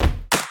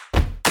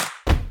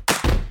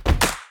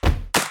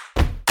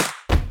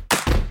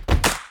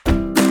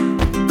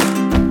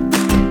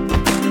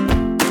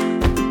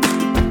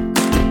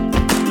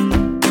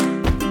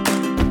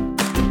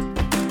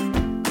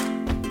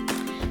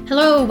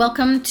Hello,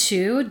 welcome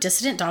to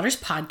Dissident Daughters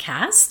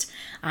Podcast.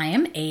 I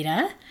am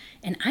Ada,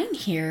 and I'm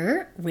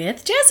here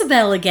with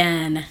Jezebel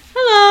again.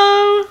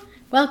 Hello!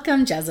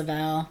 Welcome,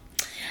 Jezebel.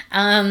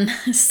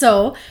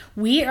 So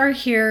we are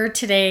here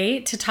today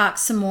to talk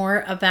some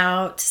more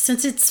about,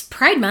 since it's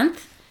Pride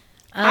Month.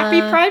 Happy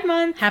Pride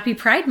Month! Happy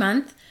Pride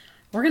Month.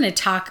 We're going to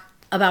talk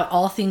about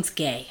all things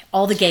gay,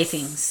 all the gay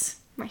things.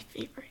 My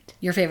favorite.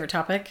 Your favorite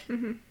topic?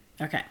 Mm-hmm.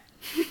 Okay.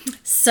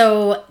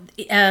 So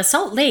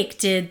Salt Lake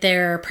did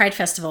their Pride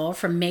Festival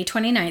from May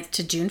 29th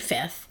to June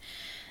 5th.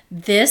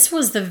 This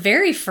was the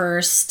very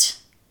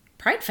first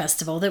Pride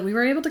Festival that we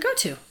were able to go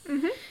to.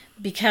 Mm-hmm.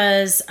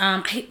 Because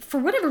for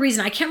whatever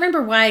reason, I can't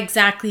remember why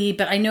exactly,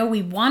 but I know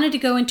we wanted to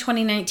go in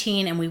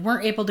 2019 and we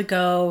weren't able to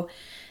go.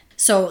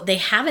 So they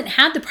haven't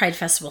had the Pride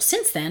Festival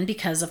since then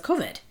because of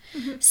COVID.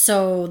 Mm-hmm.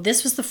 So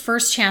this was the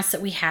first chance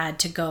that we had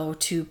to go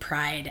to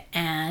Pride.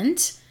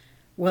 And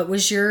what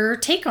was your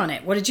take on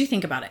it? What did you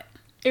think about it?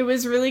 It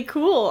was really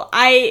cool.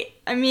 I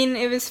mean,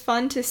 it was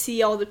fun to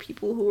see all the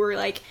people who were,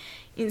 like,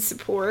 in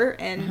support.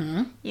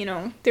 And, you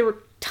know, there were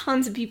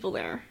tons of people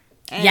there.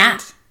 And yeah.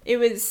 It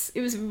was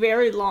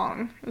very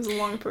long. It was a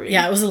long parade.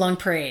 Yeah, it was a long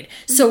parade.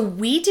 Mm-hmm. So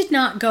we did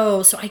not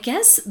go. So I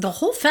guess the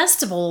whole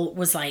festival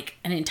was like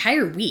an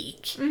entire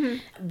week.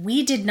 Mm-hmm.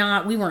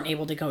 We weren't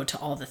able to go to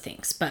all the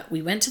things, but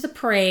we went to the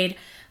parade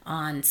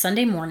on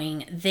Sunday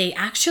morning. They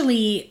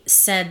actually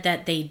said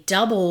that they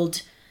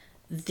doubled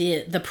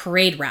the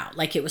parade route.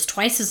 Like it was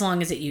twice as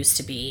long as it used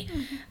to be.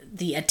 Mm-hmm.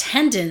 The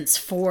attendance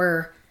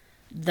for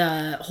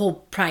the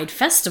whole Pride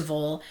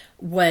Festival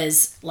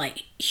was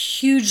like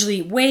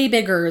hugely way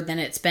bigger than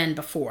it's been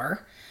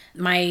before.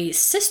 My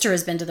sister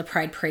has been to the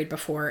Pride Parade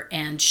before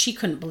and she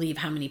couldn't believe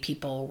how many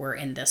people were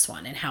in this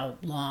one and how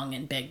long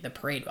and big the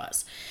parade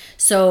was.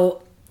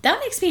 So that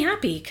makes me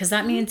happy because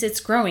that means it's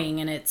growing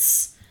and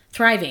it's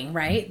thriving,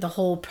 right? The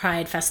whole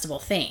Pride Festival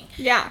thing.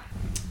 Yeah.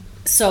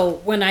 So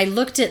when I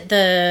looked at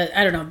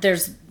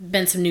there's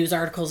been some news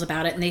articles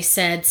about it and they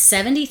said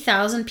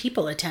 70,000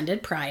 people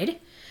attended Pride.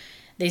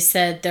 They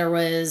said there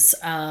was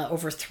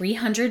over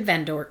 300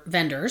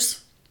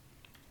 vendors.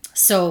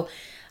 So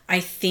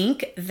I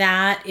think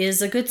that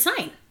is a good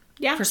sign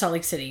for Salt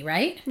Lake City,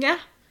 right? Yeah.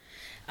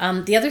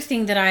 The other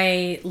thing that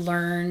I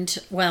learned,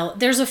 well,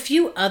 there's a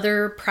few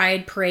other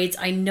Pride parades.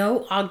 I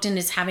know Ogden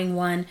is having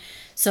one.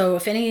 So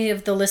if any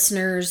of the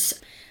listeners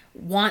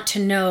want to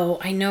know,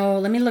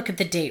 let me look at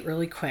the date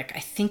really quick. I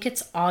think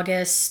it's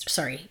August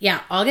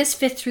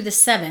 5th through the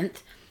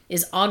 7th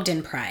is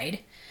Ogden Pride.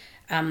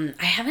 I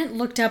haven't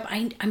looked up.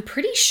 I'm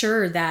pretty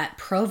sure that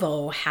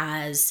Provo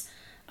has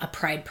a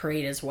Pride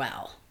Parade as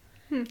well.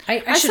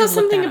 I saw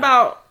something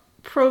about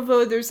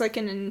Provo. There's like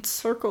an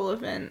Encircle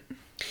event.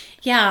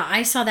 Yeah,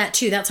 I saw that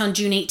too. That's on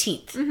June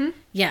 18th. Mm-hmm.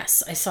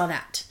 Yes, I saw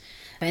that.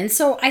 And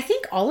so I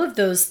think all of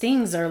those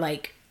things are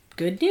like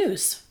good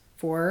news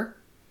for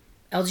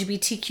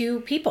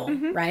LGBTQ people,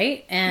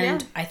 right?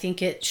 And I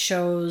think it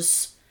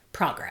shows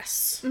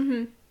progress.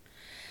 Mm-hmm.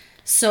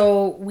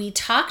 So we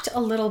talked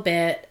a little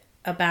bit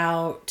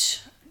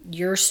about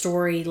your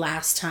story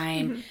last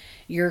time,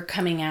 your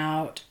coming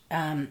out.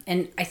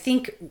 And I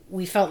think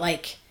we felt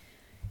like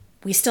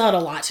we still had a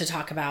lot to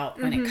talk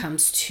about when it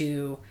comes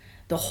to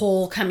the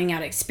whole coming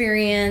out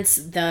experience,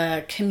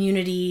 the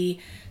community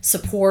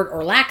support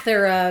or lack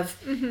thereof,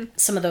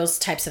 some of those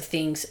types of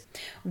things.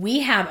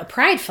 We have a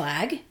pride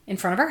flag in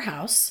front of our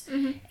house,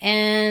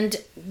 and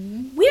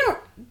we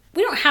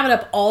don't have it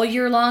up all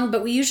year long,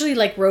 but we usually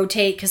like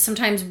rotate because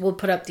sometimes we'll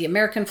put up the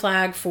American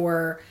flag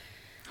for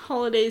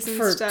holidays and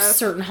for stuff.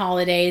 Certain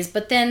holidays,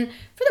 but then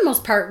for the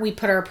most part we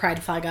put our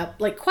pride flag up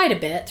like quite a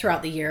bit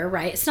throughout the year,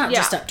 right? It's not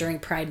just up during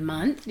Pride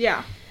Month.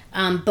 Yeah.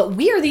 But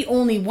we are the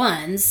only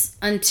ones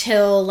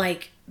until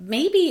like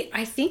maybe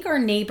I think our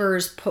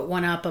neighbors put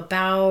one up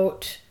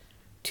about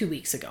 2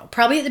 weeks ago,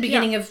 probably at the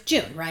beginning of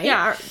June, right?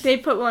 Yeah, they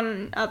put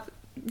one up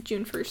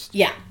June 1st.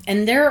 Yeah,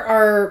 and there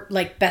are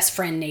like best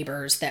friend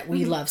neighbors that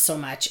we love so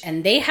much,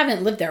 and they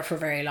haven't lived there for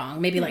very long,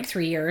 maybe like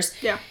 3 years.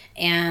 Yeah.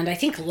 And I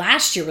think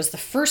last year was the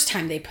first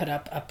time they put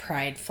up a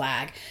pride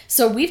flag.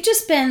 So we've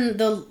just been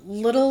the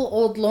little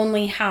old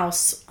lonely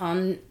house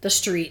on the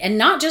street, and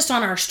not just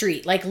on our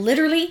street, like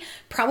literally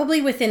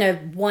probably within a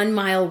 1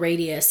 mile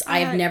radius. I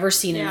have never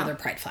seen another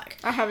pride flag.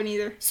 I haven't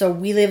either. So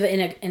we live in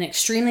an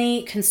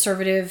extremely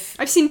conservative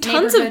I've seen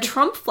tons of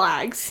Trump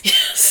flags.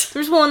 Yes.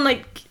 There's one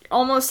like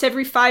almost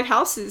every 5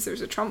 houses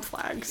there's a Trump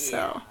flag,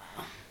 so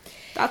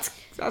that's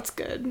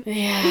good.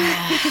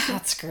 Yeah,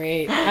 that's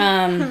great.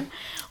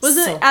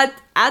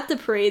 At the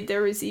parade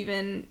there was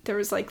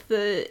like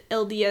the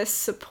LDS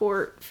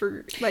support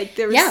for like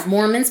there was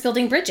Mormons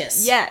building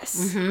bridges.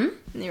 Yes. And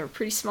they were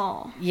pretty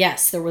small.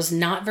 Yes, there was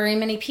not very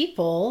many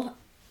people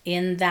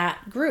in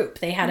that group.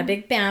 They had a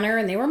big banner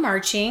and they were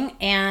marching,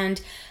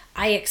 and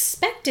I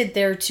expected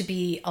there to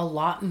be a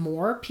lot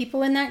more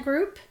people in that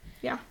group.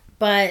 Yeah.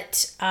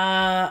 But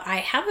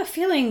I have a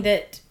feeling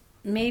that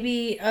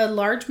maybe a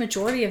large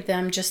majority of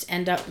them just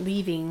end up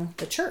leaving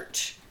the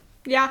church.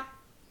 Yeah.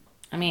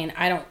 I mean,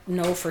 I don't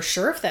know for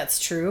sure if that's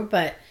true,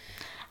 but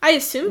I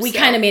assume we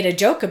kind of made a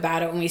joke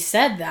about it when we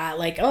said that,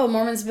 like, oh,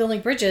 Mormons building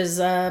bridges.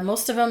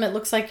 Most of them, it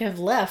looks like, have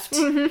left.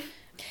 Mm-hmm.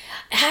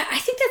 I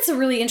think that's a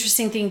really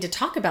interesting thing to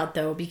talk about,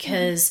 though,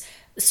 because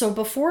so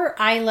before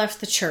I left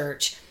the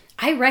church,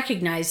 I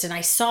recognized and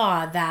I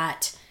saw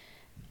that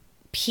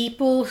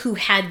people who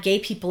had gay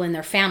people in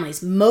their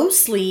families,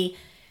 mostly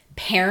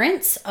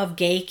parents of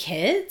gay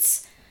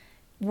kids,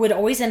 would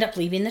always end up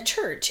leaving the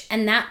church.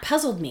 And that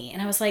puzzled me.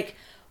 And I was like,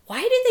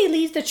 why did they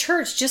leave the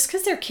church just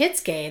because their kid's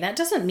gay? That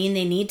doesn't mean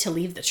they need to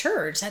leave the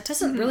church. That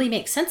doesn't really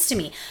make sense to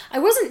me. I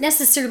wasn't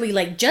necessarily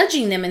like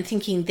judging them and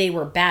thinking they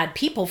were bad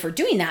people for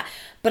doing that,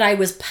 but I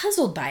was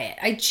puzzled by it.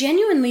 I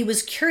genuinely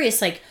was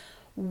curious, like,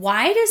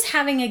 why does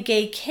having a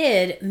gay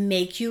kid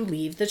make you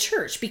leave the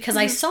church? Because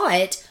I saw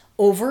it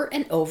over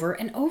and over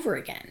and over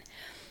again.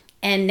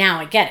 And now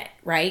I get it,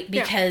 right?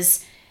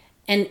 Because,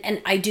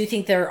 and I do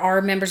think there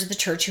are members of the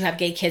church who have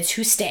gay kids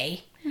who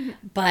stay.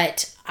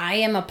 But I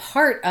am a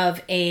part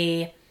of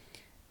a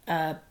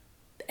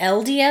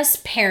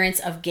LDS Parents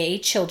of Gay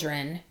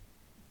Children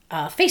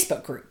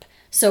Facebook group.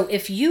 So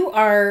if you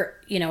are,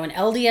 an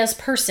LDS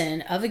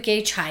person of a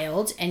gay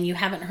child and you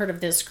haven't heard of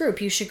this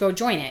group, you should go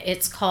join it.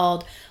 It's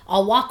called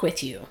I'll Walk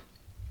With You.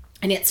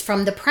 And it's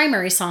from the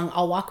primary song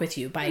I'll Walk With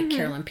You by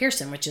Carolyn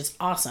Pearson, which is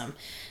awesome.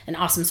 An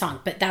awesome song.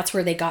 But that's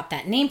where they got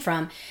that name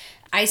from.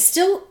 I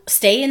still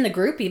stay in the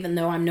group even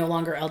though I'm no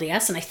longer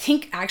LDS, and I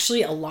think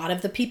actually a lot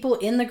of the people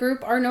in the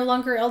group are no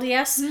longer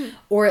LDS,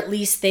 or at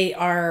least they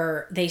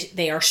are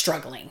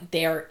struggling.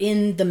 They are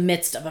in the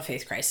midst of a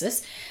faith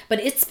crisis. But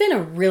it's been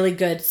a really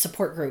good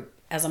support group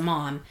as a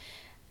mom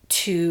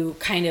to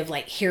kind of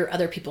like hear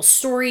other people's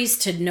stories,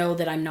 to know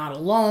that I'm not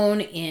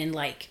alone in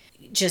like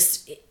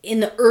just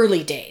in the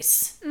early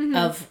days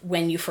of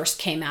when you first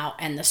came out,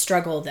 and the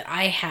struggle that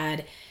I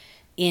had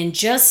in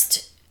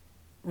just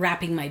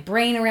wrapping my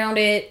brain around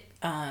it,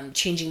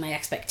 changing my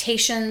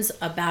expectations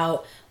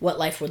about what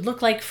life would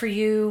look like for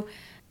you.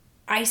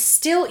 I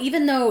still,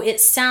 even though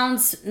it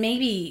sounds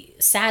maybe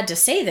sad to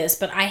say this,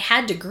 but I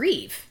had to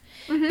grieve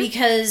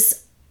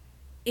because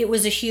it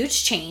was a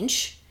huge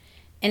change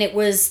and it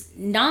was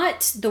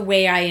not the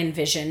way I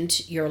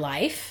envisioned your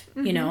life,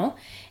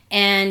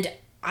 and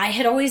I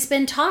had always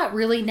been taught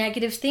really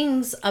negative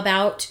things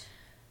about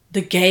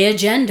the gay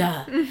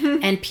agenda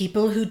and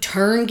people who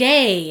turn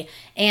gay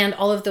and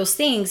all of those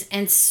things.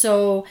 And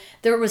so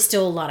there was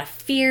still a lot of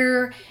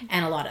fear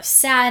and a lot of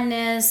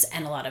sadness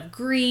and a lot of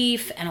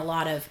grief and a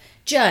lot of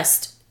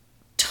just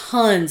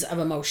tons of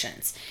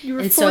emotions. You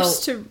were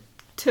forced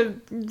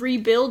to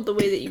rebuild the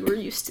way that you were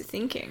used to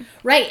thinking.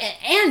 Right.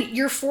 And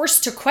you're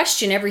forced to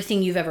question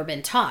everything you've ever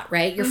been taught,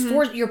 right?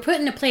 You're put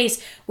in a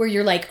place where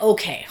you're like,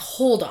 okay,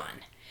 hold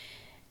on.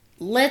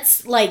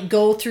 Let's like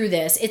go through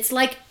this. It's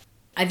like,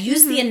 I've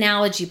used the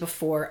analogy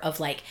before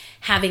of like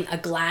having a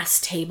glass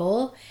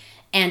table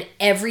and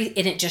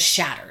it just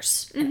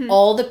shatters. And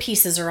all the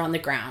pieces are on the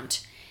ground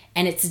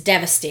and it's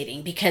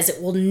devastating because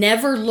it will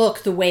never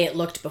look the way it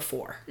looked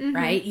before,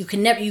 right? You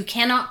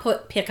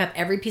cannot pick up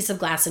every piece of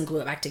glass and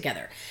glue it back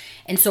together.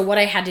 And so what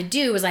I had to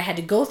do is I had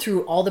to go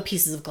through all the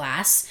pieces of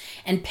glass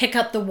and pick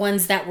up the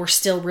ones that were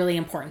still really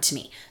important to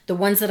me, the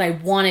ones that I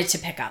wanted to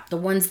pick up, the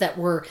ones that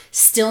were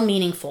still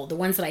meaningful, the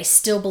ones that I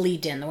still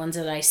believed in, the ones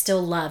that I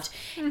still loved.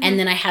 And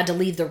then I had to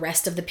leave the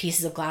rest of the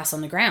pieces of glass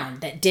on the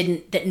ground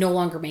that no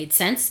longer made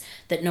sense,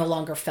 that no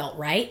longer felt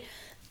right,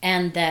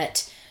 and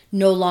that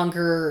no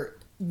longer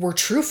were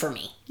true for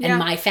me and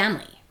my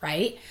family,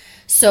 right?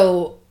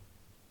 So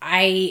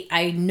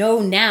I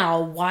know now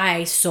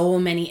why so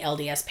many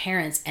LDS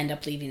parents end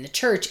up leaving the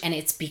church, and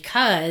it's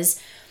because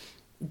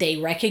they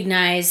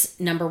recognize,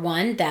 number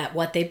one, that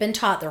what they've been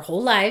taught their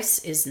whole lives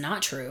is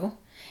not true,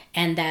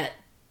 and that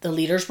the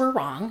leaders were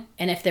wrong.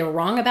 And if they were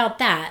wrong about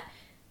that,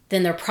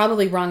 then they're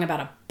probably wrong about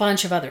a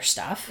bunch of other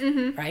stuff,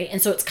 right?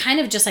 And so it's kind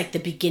of just like the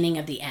beginning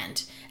of the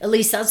end. At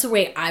least that's the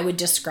way I would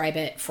describe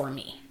it for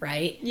me,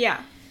 right?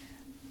 Yeah.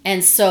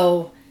 And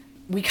so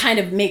we kind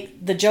of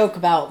make the joke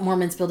about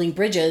Mormons building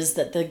bridges,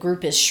 that the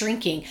group is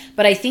shrinking.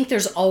 But I think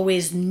there's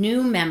always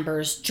new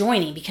members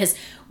joining, because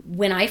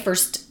when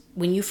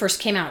you first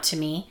came out to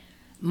me,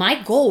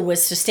 my goal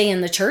was to stay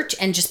in the church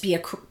and just be a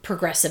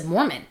progressive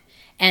Mormon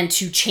and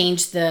to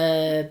change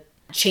the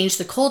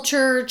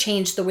culture,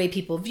 change the way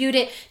people viewed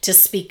it, to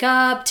speak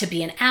up, to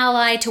be an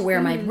ally, to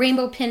wear my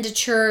rainbow pin to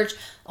church,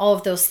 all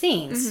of those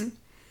things.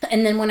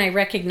 And then when I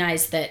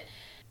recognized that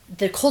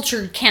the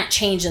culture can't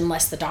change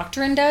unless the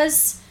doctrine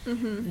does,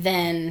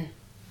 then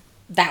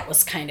that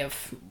was kind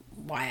of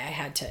why I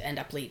had to end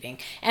up leaving.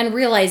 And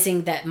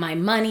realizing that my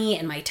money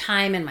and my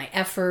time and my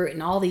effort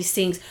and all these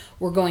things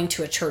were going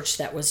to a church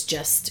that was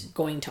just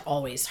going to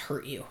always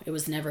hurt you. It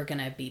was never going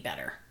to be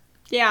better.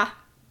 Yeah.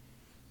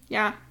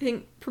 Yeah, I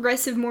think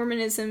progressive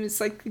Mormonism is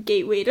like the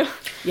gateway to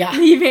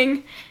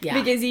leaving. Yeah.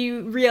 Because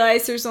you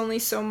realize there's only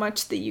so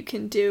much that you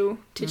can do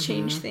to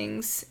change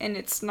things, and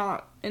it's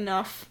not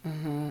enough.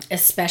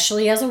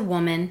 Especially as a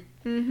woman.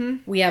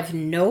 We have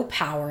no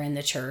power in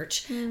the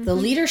church. The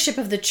leadership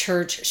of the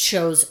church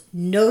shows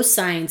no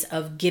signs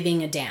of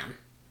giving a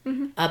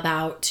damn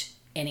about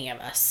any of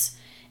us.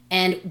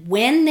 And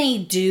when they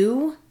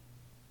do,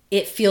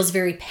 it feels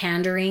very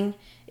pandering.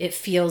 It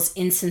feels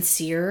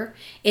insincere.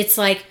 It's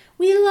like,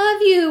 we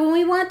love you and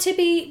we want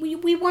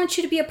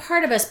you to be a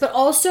part of us, but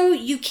also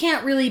you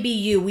can't really be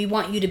you. We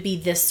want you to be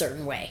this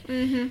certain way.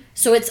 Mm-hmm.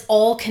 So it's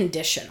all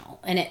conditional.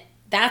 And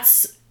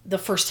that's the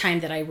first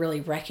time that I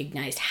really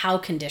recognized how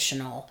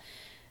conditional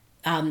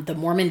the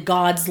Mormon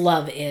God's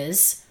love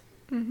is,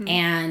 mm-hmm.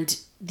 and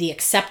the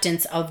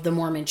acceptance of the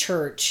Mormon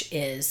Church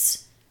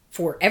is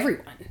for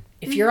everyone.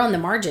 If mm-hmm. you're on the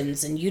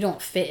margins and you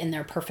don't fit in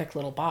their perfect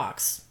little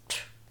box,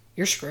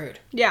 you're screwed.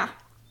 Yeah.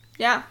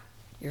 Yeah.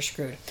 You're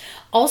screwed.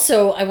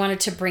 Also, I wanted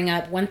to bring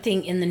up one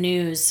thing in the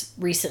news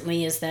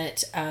recently is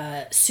that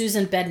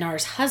Susan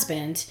Bednar's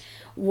husband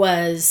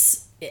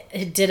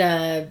did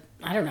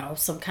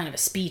some kind of a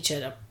speech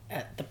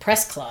at the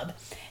press club,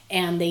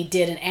 and they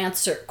did an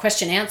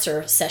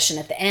question-answer session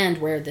at the end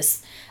where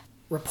this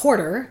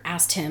reporter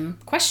asked him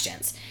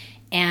questions.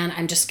 And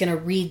I'm just going to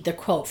read the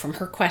quote from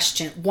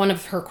one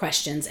of her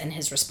questions and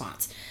his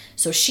response.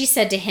 So she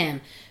said to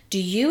him, "Do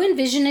you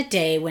envision a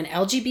day when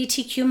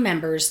LGBTQ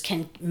members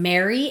can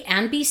marry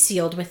and be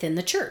sealed within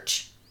the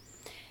church?"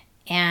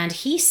 And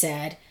he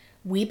said,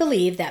 "We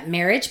believe that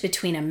marriage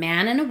between a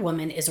man and a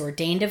woman is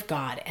ordained of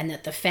God, and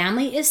that the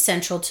family is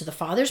central to the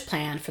Father's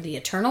plan for the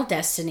eternal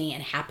destiny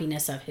and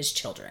happiness of his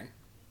children."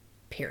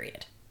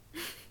 Period.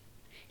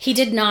 He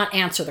did not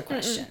answer the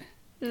question.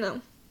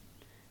 No.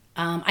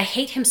 I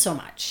hate him so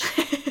much.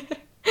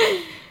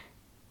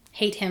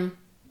 Hate him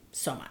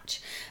so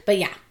much. But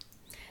yeah.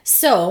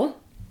 So,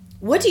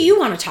 what do you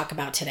want to talk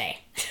about today?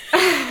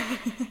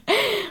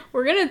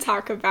 We're going to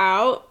talk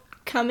about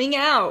coming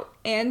out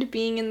and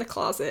being in the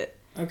closet.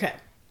 Okay.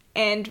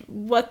 And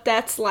what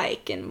that's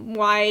like and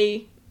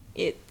why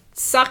it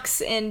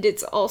sucks and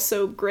it's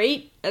also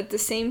great at the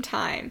same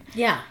time.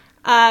 Yeah.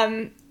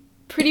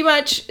 Pretty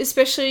much,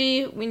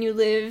 especially when you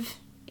live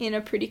in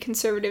a pretty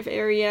conservative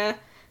area,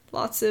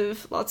 lots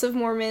of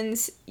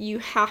Mormons, you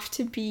have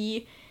to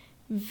be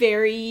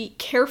very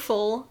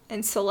careful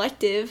and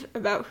selective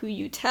about who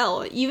you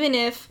tell. Even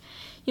if,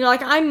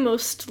 like, I'm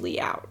mostly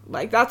out.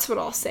 Like, that's what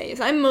I'll say,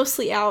 is I'm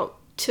mostly out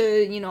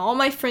to, all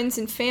my friends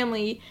and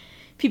family,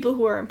 people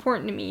who are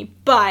important to me.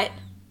 But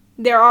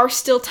there are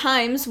still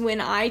times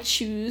when I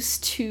choose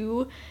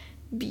to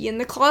be in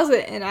the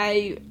closet and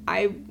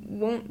I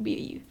won't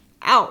be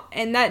out.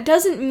 And that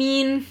doesn't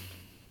mean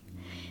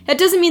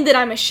that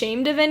I'm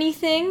ashamed of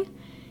anything.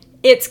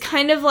 It's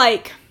kind of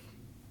like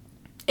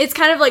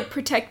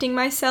protecting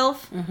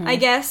myself, mm-hmm. I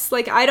guess.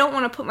 Like, I don't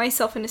want to put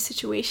myself in a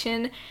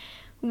situation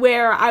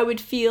where I would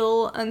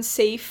feel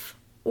unsafe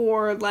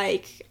or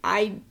like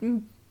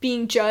I'm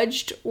being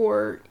judged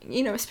or,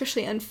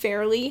 especially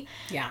unfairly.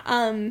 Yeah.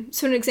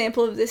 So an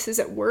example of this is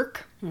at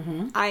work.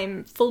 Mm-hmm.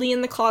 I'm fully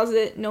in the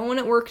closet. No one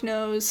at work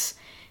knows.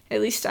 At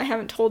least I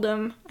haven't told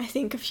them. I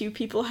think a few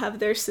people have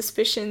their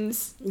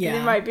suspicions. Yeah.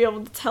 They might be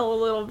able to tell a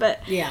little bit.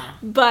 Yeah.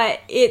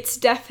 But it's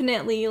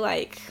definitely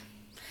like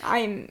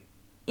I'm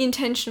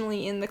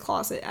intentionally in the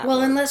closet at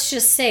work. And let's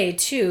just say,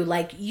 too,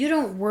 like, you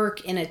don't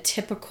work in a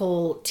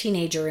typical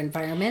teenager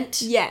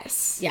environment.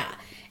 Yes. Yeah.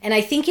 And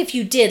I think if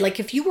you did, like,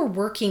 if you were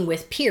working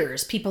with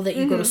peers, people that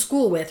you mm-hmm. go to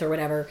school with or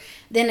whatever,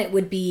 then it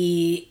would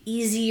be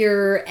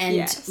easier and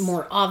yes.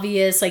 more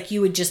obvious. Like,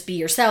 you would just be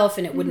yourself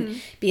and it wouldn't mm-hmm.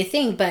 be a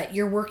thing. But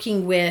you're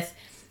working with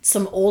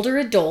some older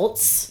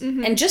adults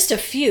mm-hmm. and just a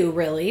few,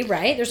 really,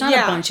 right? There's not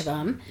a bunch of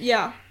them.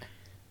 Yeah.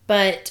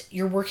 But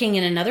you're working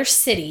in another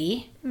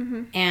city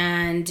mm-hmm.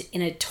 and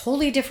in a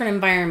totally different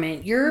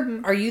environment.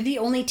 Mm-hmm. Are you the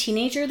only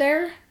teenager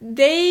there?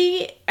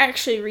 They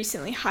actually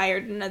recently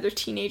hired another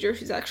teenager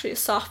who's actually a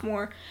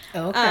sophomore.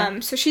 Oh,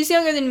 okay. So she's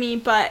younger than me,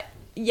 but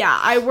yeah,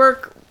 I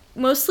work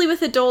mostly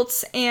with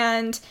adults,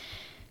 and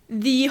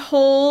the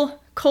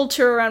whole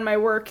culture around my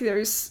work,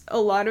 there's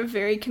a lot of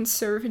very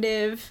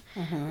conservative,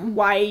 mm-hmm.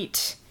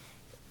 white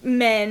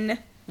men,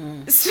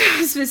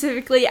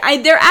 specifically.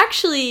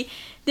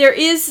 There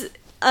is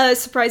a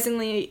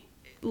surprisingly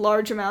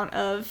large amount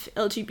of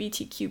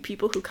LGBTQ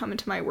people who come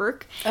into my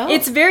work. Oh.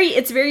 It's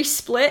very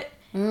split,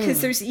 because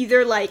there's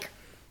either like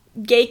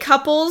gay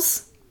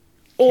couples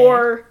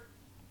or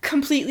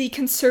completely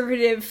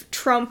conservative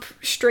Trump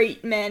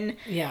straight men.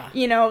 Yeah.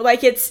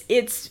 Like it's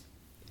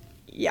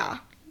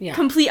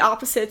complete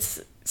opposites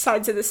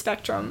sides of the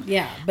spectrum.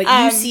 Yeah, but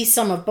you see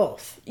some of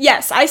both.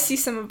 Yes, I see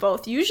some of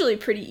both, usually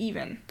pretty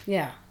even.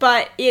 Yeah.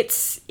 But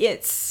it's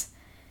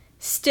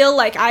still,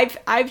 like,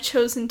 I've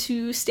chosen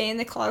to stay in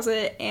the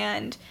closet,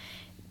 and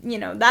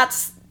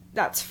that's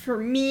for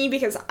me,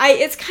 because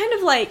it's kind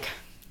of like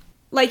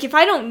if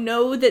I don't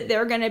know that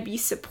they're gonna be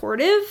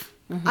supportive,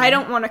 mm-hmm. I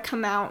don't want to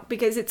come out,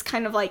 because it's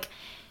kind of like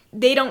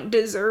they don't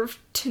deserve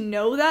to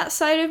know that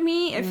side of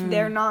me if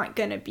they're not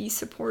gonna be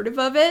supportive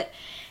of it.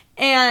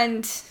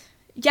 And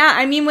yeah,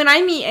 I mean, when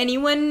I meet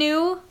anyone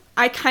new,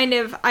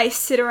 I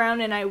sit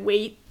around and I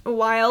wait a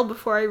while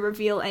before I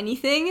reveal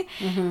anything,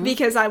 mm-hmm.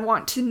 because I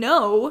want to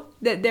know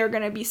that they're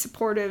going to be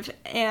supportive.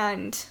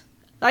 And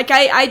like,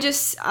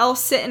 I'll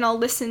sit and I'll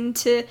listen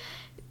to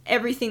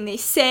everything they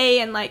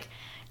say. And like,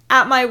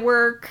 at my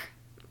work,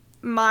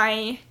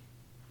 my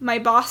my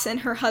boss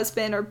and her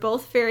husband are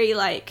both very,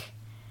 like,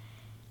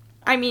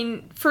 I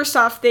mean, first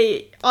off,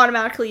 they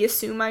automatically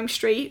assume I'm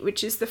straight,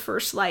 which is the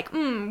first, like,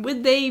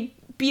 would they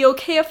be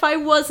okay if I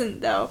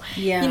wasn't, though?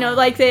 Yeah. You know,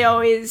 like, they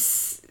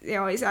always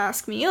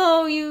ask me,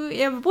 oh, you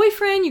have a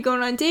boyfriend, you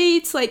going on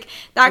dates, like,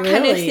 that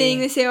kind of thing.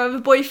 They say, oh, I have a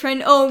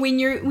boyfriend, oh, when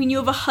you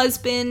have a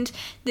husband,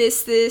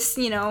 this,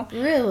 you know.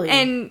 Really?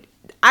 And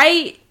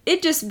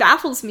it just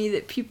baffles me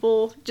that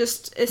people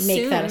just assume.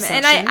 Make that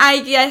assumption. And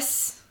I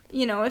guess,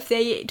 you know, if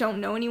they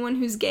don't know anyone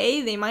who's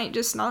gay, they might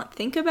just not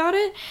think about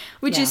it,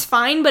 which is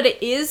fine, but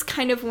it is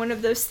kind of one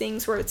of those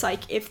things where it's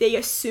like, if they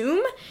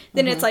assume,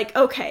 then it's like,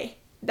 okay,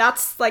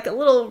 that's like a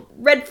little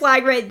red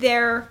flag right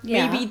there.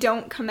 Yeah. Maybe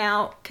don't come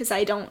out, because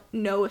I don't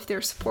know if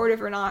they're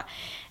supportive or not.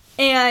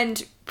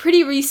 And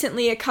pretty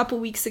recently, a couple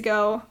weeks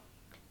ago,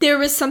 there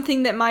was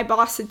something that my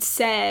boss had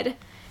said.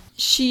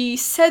 She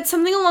said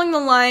something along the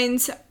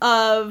lines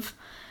of,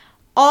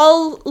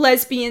 all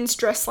lesbians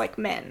dress like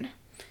men.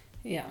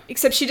 Yeah.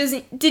 Except she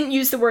didn't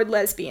use the word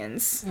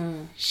lesbians.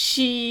 And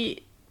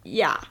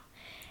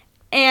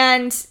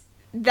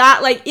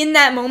that, like, in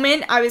that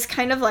moment, I was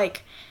kind of,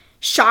 like,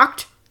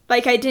 shocked.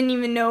 Like, I didn't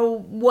even know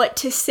what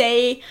to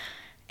say.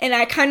 And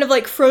I kind of,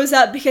 like, froze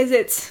up, because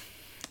it's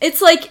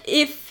like,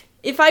 if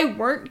I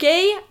weren't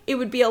gay, it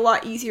would be a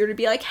lot easier to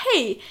be like,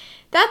 hey,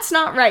 that's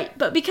not right.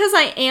 But because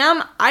I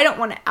am, I don't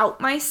want to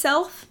out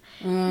myself.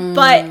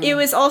 But it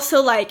was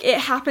also, like, it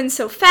happened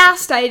so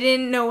fast, I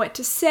didn't know what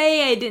to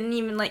say, I didn't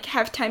even, like,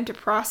 have time to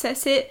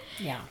process it.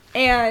 Yeah.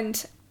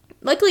 And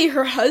luckily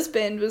her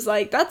husband was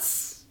like,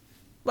 that's,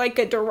 like,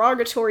 a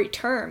derogatory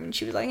term. And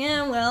she was like,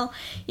 well,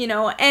 you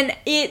know, and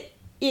it,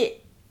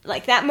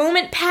 like, that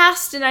moment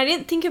passed, and I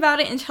didn't think about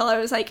it until I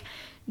was, like,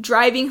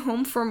 driving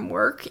home from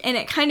work, and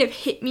it kind of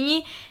hit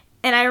me.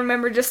 And I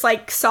remember just,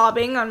 like,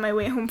 sobbing on my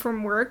way home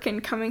from work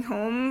and coming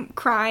home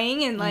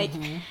crying, and, like,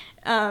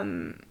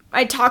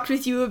 I talked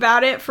with you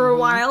about it for a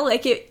while.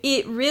 Like,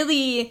 it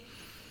really,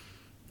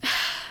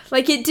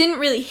 like, it didn't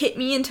really hit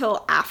me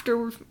until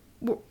afterward.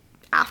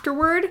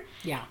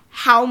 Yeah.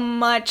 How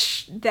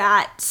much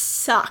that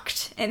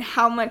sucked, and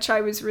how much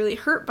I was really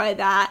hurt by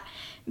that.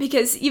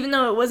 Because even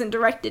though it wasn't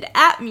directed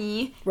at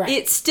me,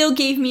 it still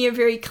gave me a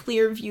very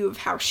clear view of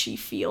how she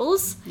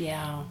feels.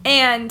 Yeah.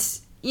 And,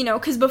 you know,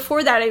 because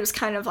before that, it was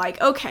kind of like,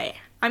 okay,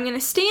 I'm going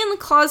to stay in the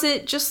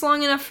closet just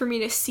long enough for me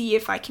to see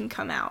if I can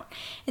come out.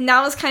 And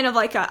that was kind of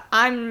like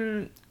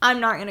I'm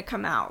not going to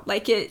come out.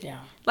 Like,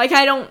 like,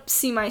 I don't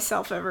see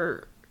myself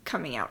ever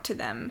coming out to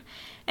them.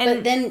 And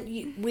but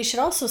then we should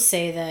also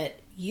say that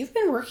you've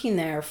been working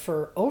there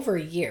for over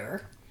a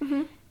year,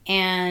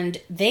 and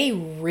they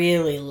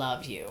really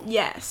love you.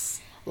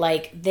 Yes.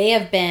 Like, they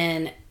have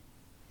been,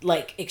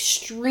 like,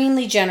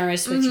 extremely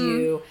generous with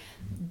you.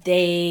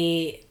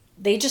 They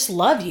just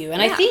love you.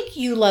 And I think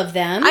you love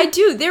them. I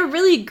do. They're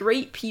really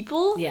great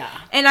people. Yeah.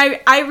 And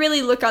I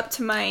really look up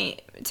to my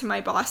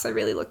boss. I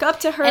really look up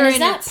to her. And is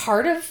that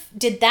part of,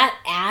 did that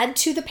add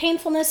to the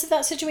painfulness of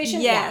that situation?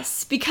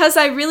 Yes. Yeah. Because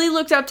I really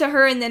looked up to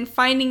her, and then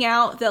finding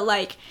out that,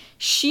 like,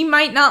 she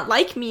might not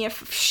like me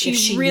if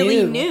she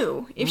really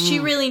knew. If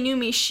she really knew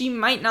me, she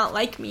might not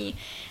like me.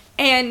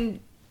 And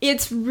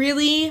it's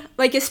really,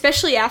 like,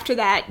 especially after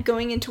that,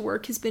 going into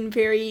work has been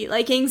very,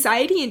 like,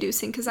 anxiety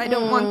inducing, because I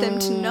don't want them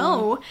to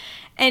know.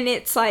 And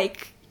it's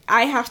like,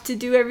 I have to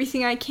do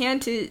everything I can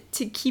to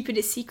keep it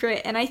a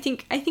secret. And I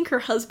think her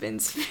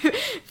husband's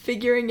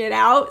figuring it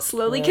out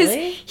slowly, because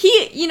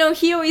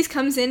he always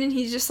comes in and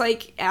he just,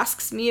 like,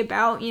 asks me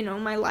about, you know,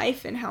 my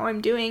life and how I'm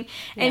doing.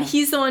 And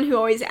he's the one who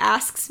always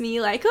asks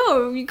me, like,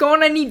 oh, are you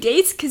going on any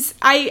dates? Because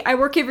I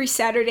work every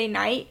Saturday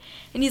night.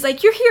 And he's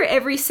like, you're here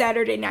every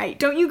Saturday night.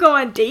 Don't you go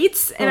on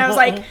dates? And I was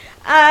like,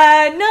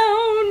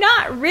 no,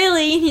 not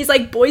really. And he's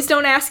like, boys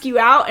don't ask you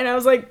out. And I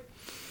was like,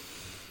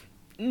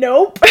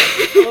 nope.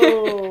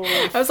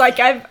 I was like,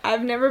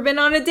 I've never been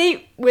on a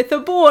date with a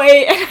boy.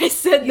 And I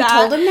said You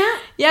told him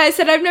that? Yeah, I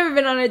said, I've never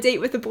been on a date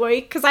with a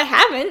boy, because I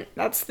haven't.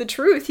 That's the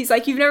truth. He's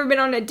like, you've never been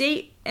on a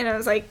date? And I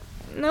was like,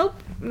 nope,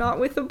 not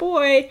with a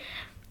boy.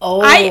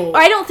 Oh.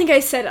 I don't think I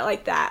said it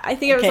like that. I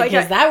think I was like...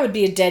 because that would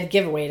be a dead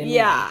giveaway to me.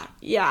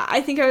 Yeah.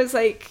 I think I was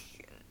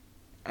like...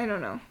 I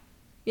don't know.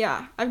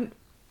 Yeah.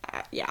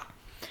 Yeah.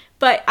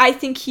 But I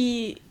think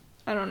he...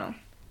 I don't know.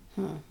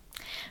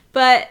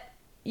 But,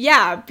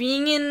 yeah,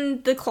 being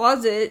in the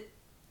closet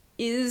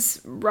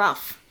is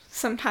rough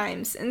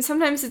sometimes. And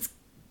sometimes it's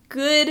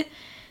good,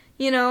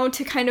 you know,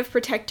 to kind of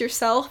protect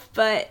yourself.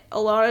 But a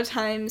lot of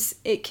times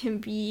it can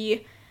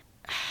be...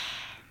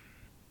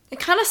 It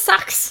kind of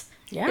sucks.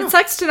 Yeah. It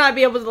sucks to not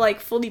be able to, like,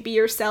 fully be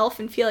yourself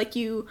and feel like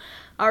you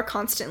are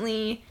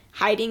constantly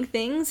hiding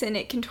things, and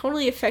it can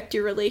totally affect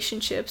your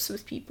relationships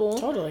with people.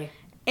 Totally.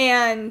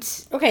 And...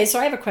 Okay, so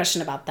I have a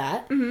question about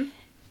that.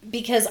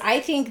 Because I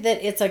think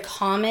that it's a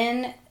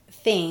common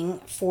thing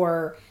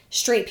for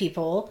straight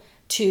people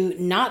to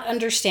not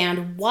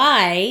understand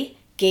why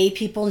gay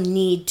people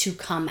need to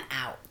come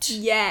out.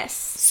 Yes.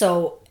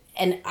 So,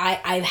 and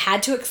I've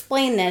had to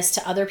explain this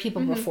to other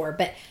people before,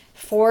 but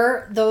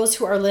for those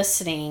who are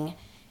listening...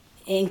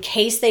 in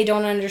case they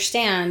don't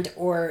understand,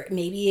 or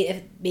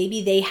maybe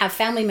they have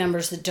family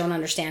members that don't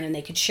understand and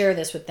they could share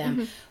this with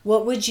them,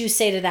 what would you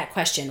say to that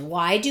question?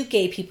 Why do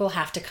gay people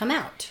have to come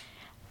out?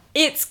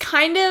 It's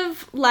kind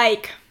of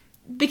like,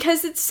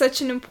 because it's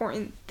such an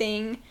important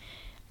thing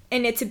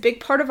and it's a big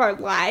part of our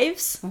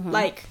lives,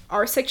 like,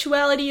 our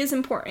sexuality is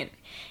important.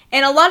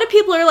 And a lot of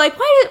people are like,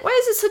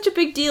 why is it such a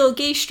big deal?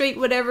 Gay, straight,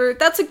 whatever.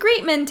 That's a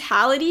great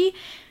mentality.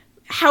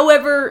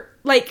 However,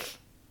 like,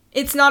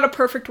 it's not a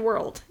perfect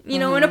world. You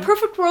know, in a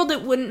perfect world,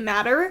 it wouldn't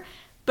matter.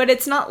 But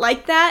it's not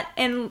like that.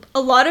 And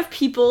a lot of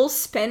people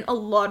spend a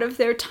lot of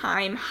their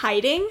time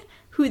hiding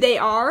who they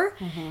are.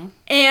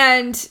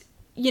 And,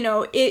 you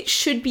know, it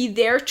should be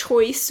their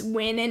choice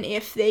when and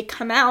if they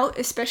come out,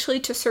 especially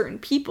to certain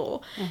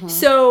people.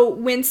 So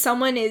when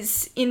someone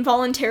is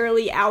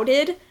involuntarily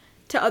outed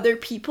to other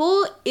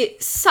people,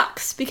 it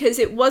sucks because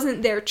it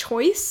wasn't their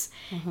choice.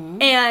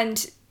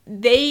 And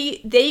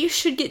they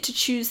should get to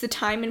choose the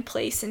time and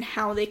place and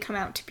how they come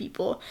out to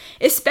people,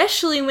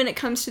 especially when it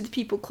comes to the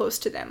people close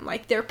to them,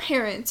 like their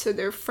parents or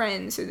their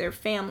friends or their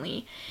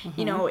family.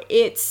 You know,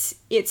 it's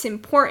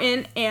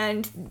important,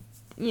 and,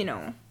 you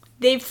know,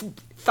 they've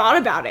thought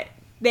about it.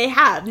 They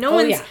have. No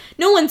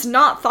one's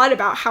not thought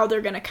about how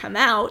they're going to come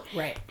out.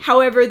 Right.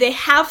 However, they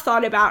have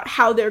thought about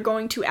how they're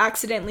going to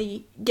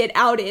accidentally get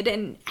outed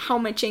and how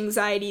much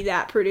anxiety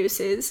that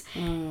produces.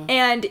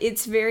 And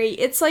it's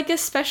like a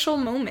special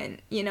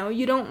moment, you know.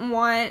 You don't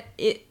want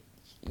it,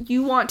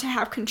 you want to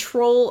have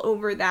control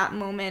over that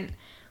moment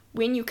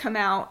when you come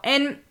out.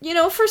 And, you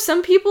know, for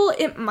some people,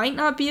 it might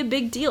not be a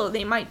big deal.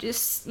 They might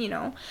just, you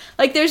know,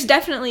 like, there's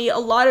definitely a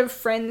lot of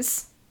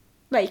friends,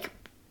 like,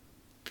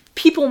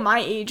 people my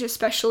age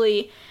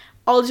especially,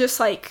 I'll just,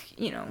 like,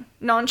 you know,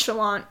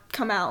 nonchalant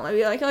come out. I'll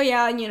be like, oh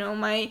yeah, you know,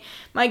 my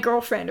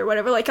girlfriend or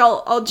whatever. Like,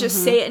 I'll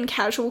just say it in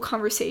casual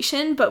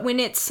conversation. But when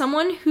it's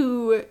someone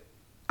who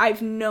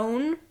I've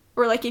known,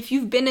 or, like, if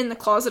you've been in the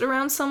closet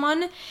around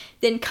someone,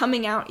 then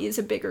coming out is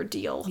a bigger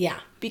deal. Yeah.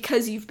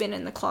 Because you've been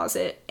in the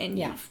closet and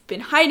you've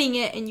been hiding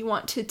it, and you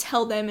want to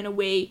tell them in a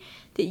way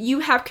that you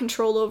have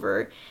control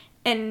over.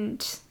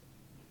 And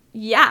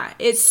yeah,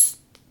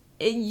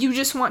 you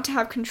just want to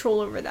have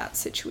control over that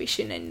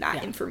situation and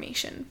that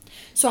information.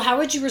 So how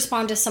would you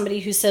respond to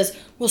somebody who says,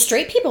 well,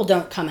 straight people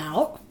don't come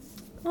out?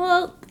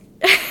 Well,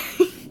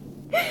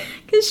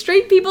 because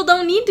straight people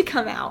don't need to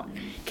come out.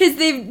 Because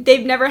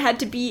they've never had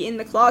to be in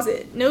the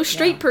closet. No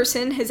straight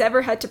person has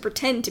ever had to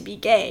pretend to be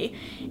gay.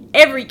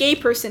 Every gay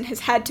person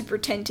has had to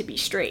pretend to be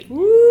straight.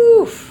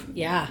 Oof.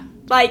 Yeah.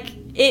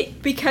 Like,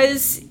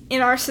 because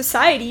in our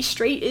society,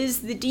 straight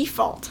is the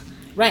default.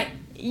 Right.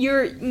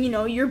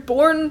 You're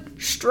born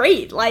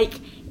straight. Like,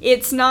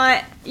 it's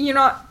not, you're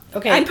not,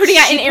 okay, I'm putting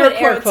that in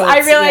air quotes. I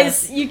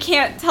realize you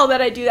can't tell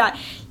that I do that.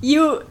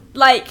 You,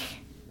 like,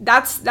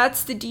 that's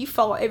the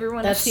default.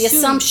 Everyone That's assumes. The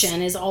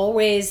assumption is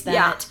always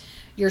that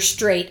you're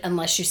straight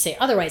unless you say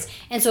otherwise.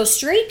 And so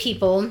straight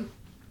people,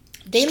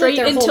 they live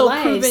their whole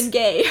lives. Straight until proven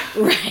gay.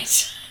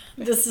 Right.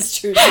 This is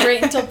true.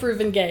 Straight until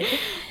proven gay.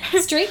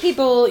 Straight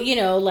people, you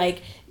know,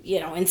 like, you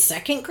know, in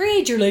second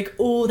grade, you're like,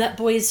 oh, that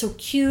boy is so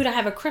cute. I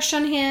have a crush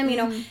on him. You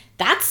know,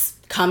 that's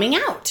coming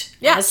out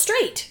as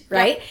straight,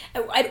 right?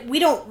 Yeah. We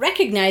don't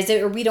recognize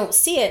it, or we don't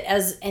see it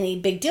as any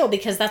big deal,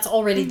 because that's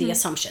already the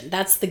assumption.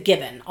 That's the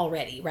given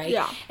already, right?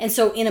 Yeah. And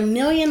so in a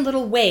million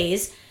little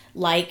ways,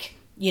 like,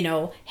 you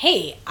know,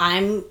 hey, I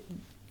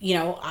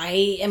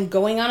am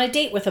going on a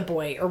date with a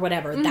boy or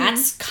whatever.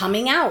 That's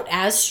coming out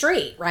as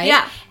straight, right?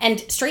 Yeah. And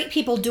straight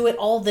people do it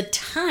all the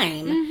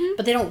time,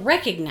 but they don't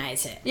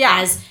recognize it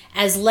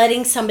as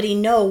letting somebody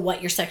know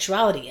what your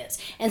sexuality is.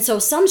 And so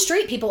some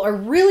straight people are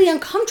really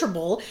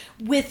uncomfortable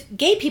with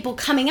gay people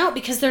coming out,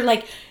 because they're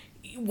like,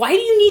 why do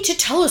you need to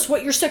tell us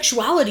what your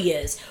sexuality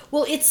is?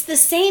 Well, it's the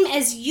same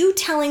as you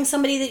telling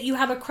somebody that you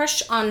have a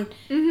crush on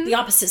the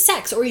opposite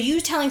sex, or you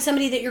telling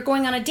somebody that you're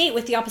going on a date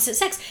with the opposite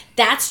sex.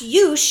 That's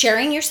you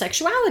sharing your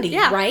sexuality,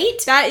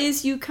 right? That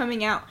is you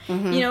coming out.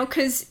 You know,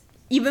 because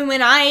even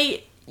when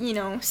I, you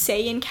know,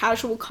 say in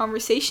casual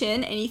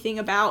conversation anything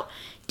about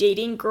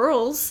dating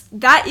girls,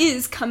 that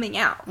is coming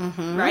out,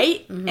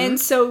 right? And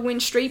so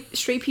when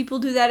straight people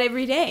do that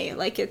every day,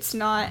 like, it's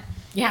not...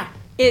 Yeah.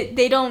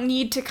 They don't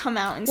need to come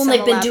out and well,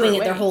 they've been doing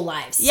it their whole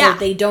lives, so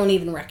they don't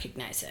even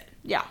recognize it.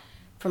 Yeah.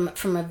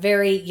 From a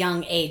very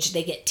young age,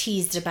 they get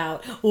teased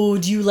about, oh,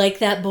 do you like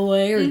that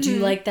boy, or do you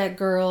like that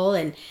girl?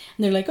 And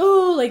they're like,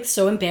 oh, like,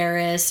 so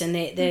embarrassed, and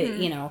they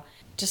you know,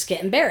 just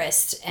get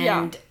embarrassed,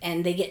 and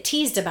they get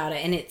teased about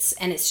it, and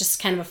it's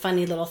just kind of a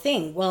funny little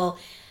thing. Well,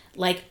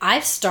 like,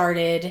 I've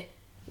started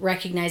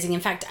recognizing, in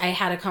fact, I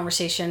had a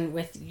conversation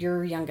with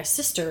your youngest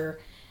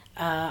sister,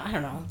 I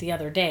don't know, the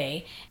other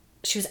day.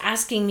 She was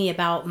asking me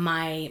about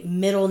my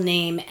middle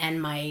name and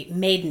my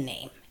maiden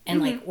name, and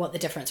like what the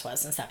difference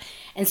was and stuff.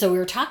 And so we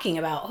were talking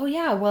about, oh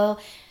yeah, well,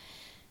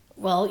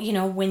 you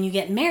know, when you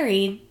get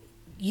married,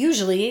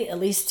 usually, at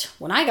least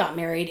when I got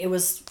married, it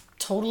was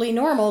totally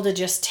normal to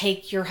just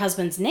take your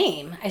husband's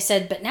name. I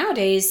said, but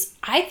nowadays,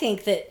 I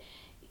think that,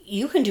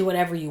 you can do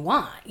whatever you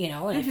want, you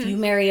know, and if you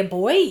marry a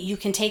boy, you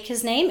can take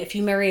his name. If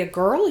you marry a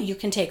girl, you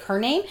can take her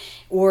name,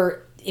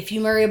 or if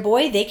you marry a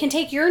boy, they can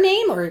take your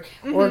name, or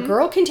a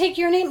girl can take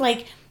your name.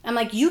 Like, I'm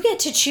like, you get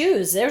to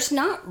choose. There's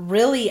not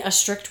really a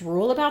strict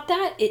rule about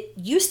that. It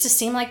used to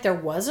seem like there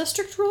was a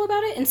strict rule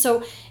about it. And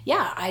so,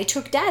 yeah, I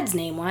took Dad's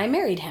name when I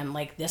married him.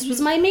 Like, this was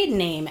my maiden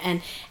name.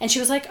 And she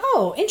was like,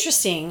 oh,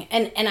 interesting.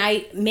 And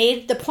I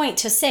made the point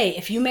to say,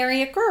 if you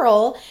marry a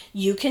girl,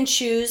 you can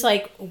choose,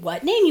 like,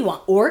 what name you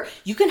want. Or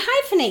you can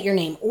hyphenate your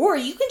name. Or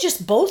you can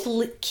just both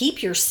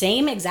keep your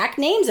same exact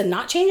names and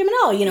not change them at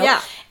all, you know?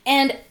 Yeah.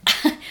 And...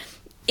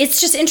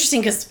 it's just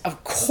interesting because,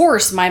 of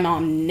course, my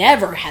mom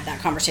never had that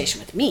conversation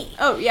with me.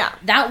 Oh, yeah.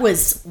 That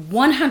was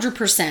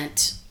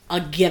 100% a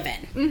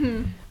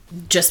given.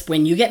 Just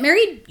when you get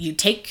married, you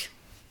take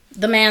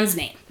the man's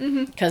name.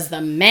 Because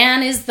the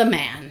man is the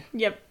man.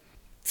 Yep.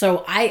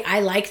 So I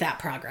like that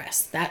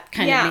progress. That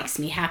kind of makes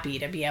me happy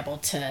to be able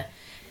to...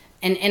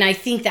 And I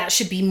think that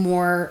should be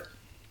more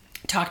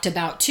talked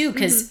about, too.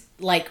 Because,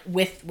 like,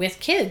 with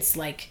kids,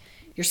 like...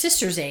 your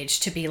sister's age,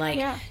 to be like,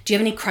 do you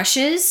have any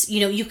crushes? You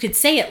know, you could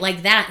say it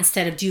like that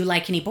instead of, do you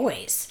like any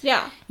boys?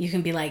 Yeah. You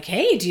can be like,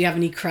 hey, do you have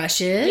any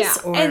crushes? Yeah.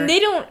 Or... and they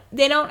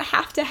don't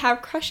have to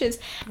have crushes.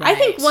 Right. I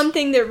think one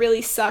thing that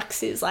really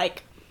sucks is,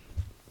 like,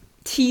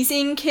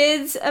 teasing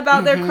kids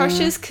about their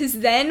crushes, because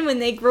then when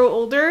they grow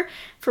older,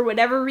 for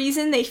whatever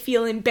reason, they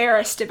feel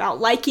embarrassed about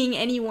liking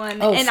anyone.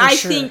 Oh, and for I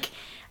sure. think...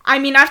 I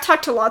mean, I've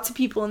talked to lots of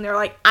people and they're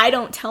like, I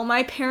don't tell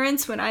my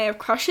parents when I have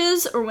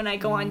crushes or when I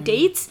go on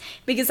dates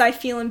because I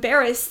feel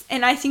embarrassed.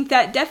 And I think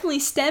that definitely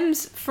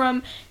stems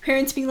from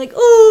parents being like,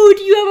 oh,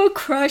 do you have a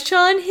crush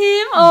on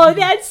him? Oh,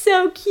 that's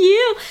so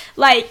cute.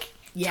 Like,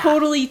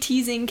 totally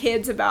teasing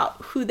kids about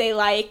who they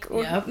like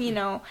or, you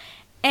know.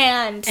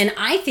 And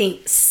I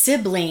think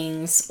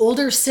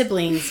older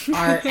siblings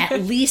are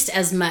at least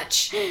as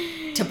much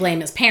to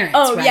blame as parents,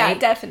 right? Oh, yeah,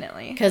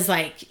 definitely. Because,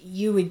 like,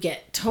 you would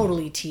get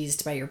totally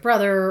teased by your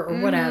brother or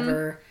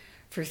whatever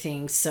for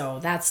things. So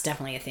that's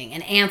definitely a thing.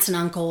 And aunts and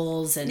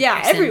uncles and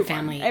everyone,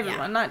 family.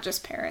 Everyone, not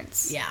just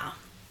parents. Yeah.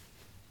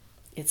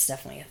 It's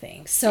definitely a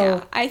thing.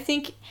 So I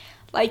think,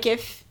 like,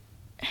 if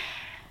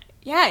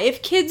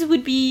kids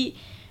would be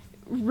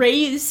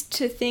raised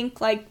to think,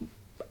 like,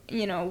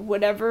 you know,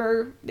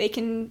 whatever they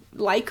can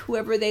like,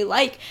 whoever they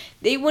like,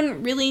 they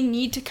wouldn't really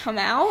need to come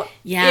out.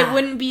 Yeah. It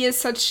wouldn't be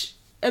such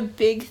a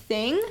big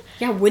wing.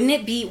 Yeah, won't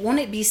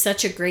it be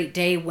such a great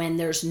day when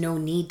there's no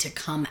need to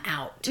come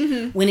out?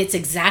 When it's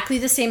exactly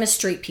the same as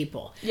straight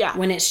people. Yeah.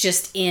 When it's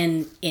just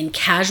in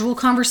casual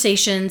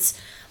conversations,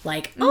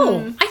 like,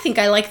 oh, I think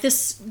I like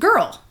this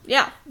girl.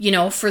 Yeah. You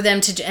know, for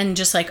them to, and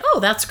just like, oh,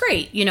 that's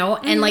great, you know,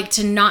 and like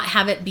to not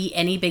have it be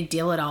any big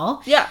deal at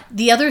all. Yeah.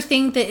 The other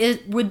thing that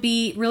it would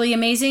be really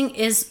amazing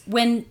is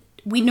when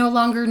we no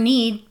longer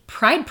need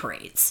pride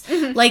parades.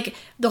 Like,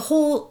 the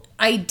whole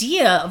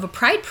idea of a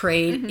pride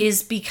parade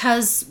is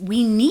because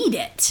we need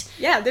it.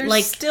 Yeah, there's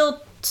like,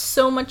 still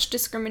so much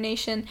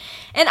discrimination.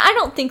 And I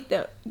don't think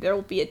that there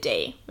will be a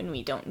day when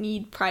we don't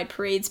need pride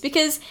parades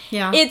because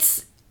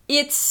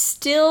it's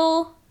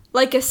still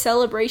like a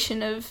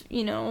celebration of,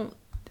 you know,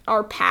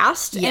 our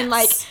past. Yes. And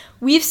like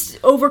we've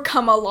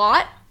overcome a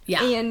lot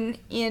in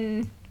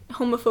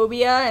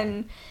homophobia,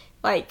 and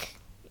like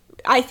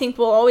I think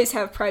we'll always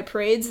have pride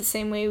parades the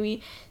same way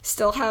we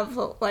still have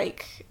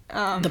like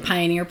the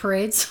pioneer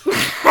parades.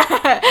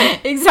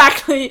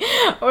 Exactly.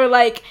 Or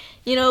like,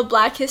 you know,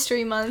 Black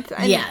History Month.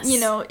 And, you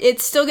know,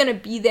 it's still going to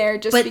be there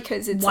just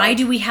because it's why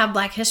do we have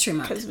Black History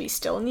Month? Because we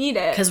still need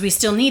it. Because we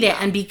still need it.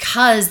 And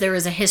because there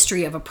is a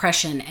history of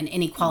oppression and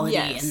inequality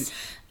and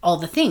all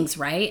the things,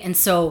 right? And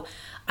so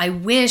I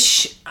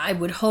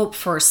would hope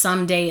for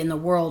someday in the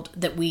world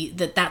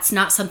that that's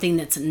not something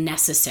that's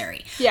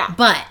necessary. Yeah.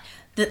 But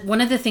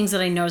one of the things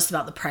that I noticed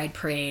about the Pride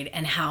Parade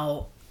and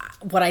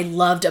what I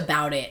loved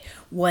about it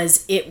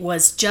was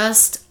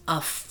just a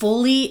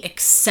fully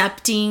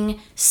accepting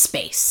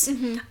space,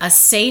 a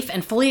safe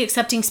and fully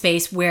accepting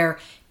space where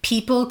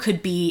people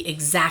could be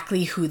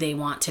exactly who they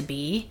want to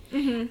be.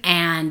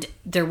 And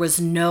there was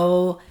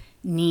no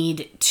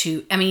need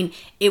to, I mean,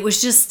 it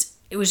was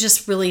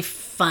just really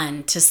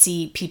fun to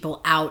see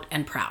people out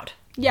and proud.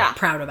 Yeah.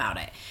 Proud about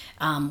it.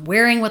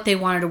 Wearing what they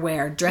wanted to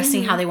wear,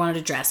 dressing how they wanted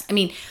to dress. I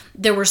mean,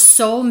 there were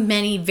so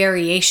many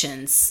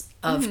variations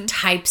of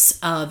types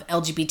of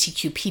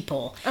LGBTQ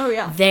people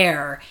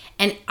there.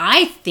 And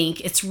I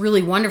think it's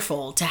really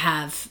wonderful to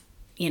have,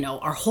 you know,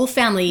 our whole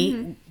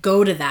family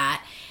go to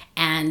that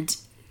and,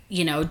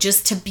 you know,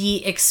 just to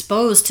be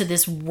exposed to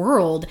this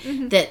world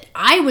that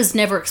I was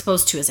never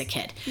exposed to as a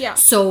kid. Yeah.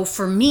 So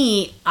for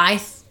me,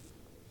 I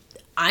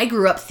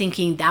grew up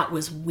thinking that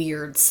was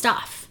weird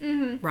stuff,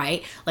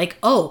 right? Like,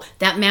 oh,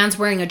 that man's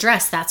wearing a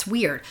dress. That's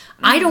weird.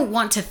 I don't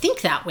want to think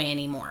that way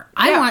anymore.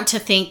 I want to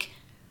think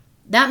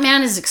that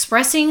man is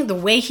expressing the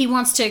way he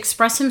wants to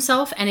express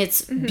himself, and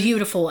it's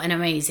beautiful and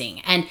amazing.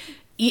 And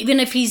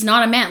even if he's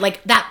not a man,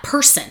 like that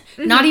person,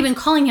 not even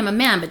calling him a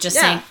man, but just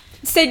saying...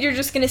 Instead, you're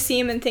just going to see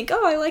him and think,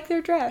 oh, I like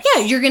their dress.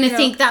 Yeah, you're going to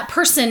think that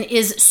person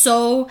is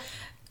so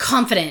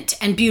confident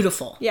and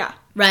beautiful. Yeah.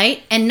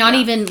 Right? And not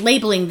even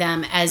labeling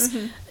them as,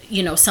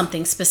 you know,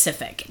 something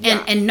specific.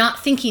 And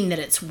not thinking that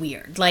it's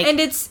weird. Like, and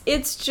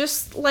it's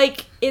just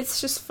like, it's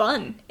just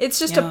fun. It's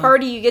just a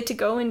party. You get to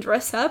go and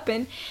dress up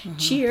and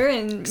cheer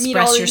and express meet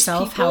all these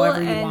yourself people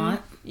however you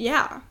want.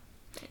 Yeah.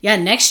 Yeah,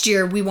 next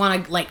year we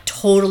want to like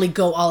totally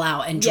go all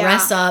out and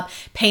dress up,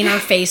 paint our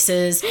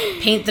faces,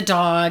 paint the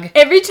dog.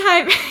 Every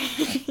time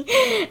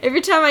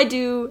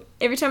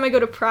I go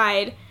to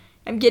Pride,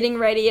 I'm getting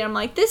ready and I'm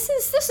like, this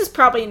is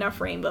probably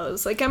enough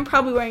rainbows. Like, I'm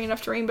probably wearing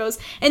enough rainbows.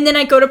 And then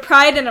I go to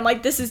Pride and I'm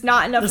like, this is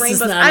not enough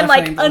rainbows. I'm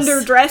like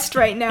underdressed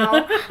right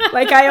now.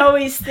 Like, I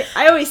always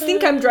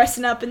think I'm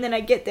dressing up, and then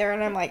I get there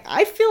and I'm like,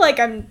 I feel like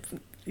I'm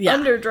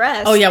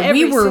underdressed. Oh yeah,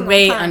 we were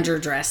way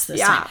underdressed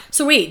this time.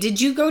 So wait, did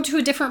you go to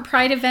a different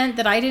Pride event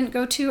that I didn't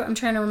go to? I'm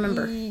trying to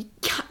remember.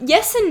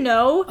 Yes and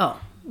no. Oh.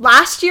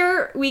 Last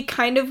year we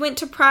kind of went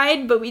to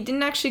Pride, but we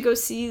didn't actually go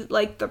see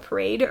like the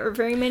parade or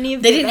very many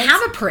of the events. They didn't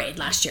have a parade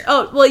last year.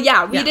 Oh, well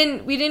yeah, we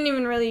didn't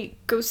even really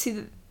go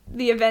see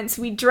the events.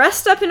 We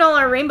dressed up in all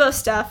our rainbow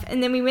stuff,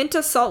 and then we went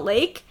to Salt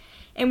Lake.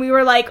 And we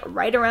were, like,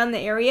 right around the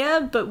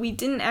area, but we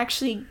didn't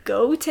actually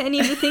go to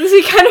any of the things.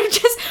 We kind of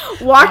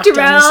just walked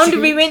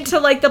around. We went to,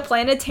 like, the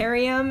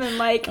planetarium and,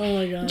 like,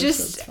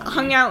 just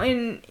hung out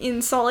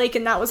in Salt Lake,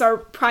 and that was our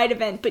Pride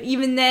event. But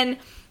even then,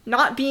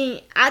 not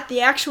being at the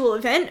actual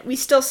event, we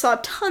still saw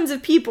tons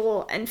of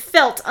people and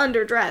felt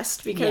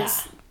underdressed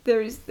because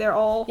they're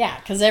all... Yeah,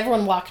 because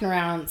everyone walking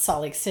around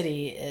Salt Lake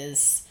City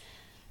is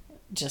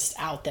just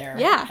out there.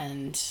 Yeah.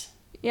 And...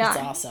 Yeah.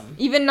 It's awesome.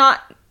 Even not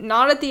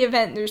at the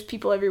event, there's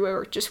people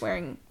everywhere just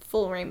wearing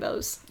full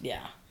rainbows.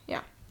 Yeah.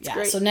 Yeah. It's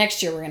great. So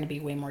next year we're going to be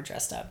way more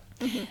dressed up.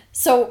 Mm-hmm.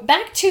 So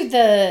back to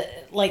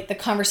the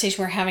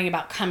conversation we're having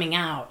about coming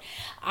out.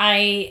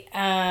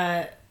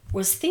 I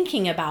was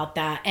thinking about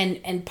that,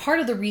 and part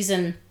of the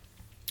reason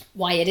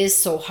why it is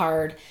so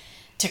hard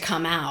to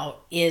come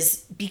out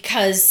is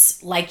because,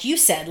 like you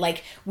said,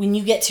 like when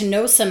you get to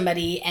know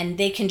somebody and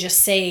they can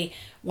just say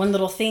one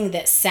little thing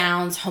that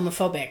sounds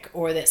homophobic,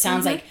 or that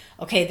sounds like,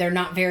 okay, they're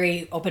not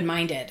very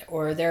open-minded,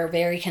 or they're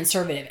very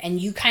conservative,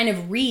 and you kind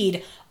of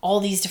read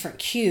all these different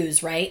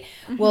cues, right?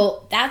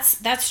 Well,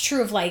 that's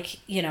true of,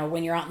 like, you know,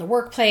 when you're out in the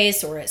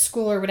workplace or at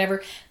school or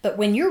whatever, but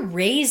when you're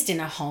raised in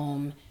a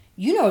home,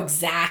 you know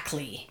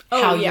exactly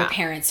how your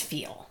parents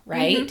feel,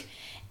 right?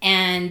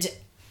 And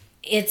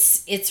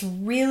it's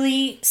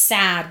really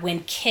sad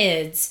when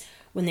kids,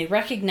 when they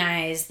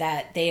recognize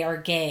that they are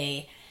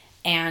gay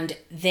and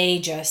they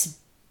just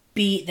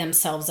beat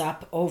themselves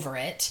up over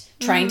it,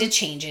 trying to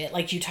change it,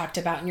 like you talked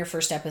about in your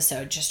first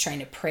episode, just trying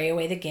to pray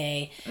away the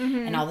gay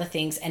and all the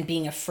things, and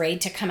being afraid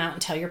to come out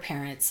and tell your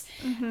parents.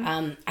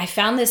 I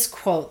found this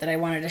quote that I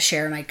wanted to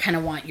share, and I kind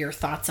of want your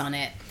thoughts on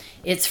it.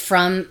 It's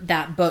from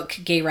that book,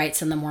 Gay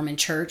Rights in the Mormon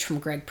Church, from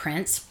Greg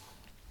Prince.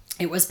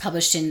 It was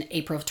published in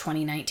April of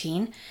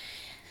 2019.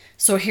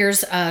 So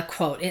here's a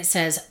quote. It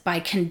says, "By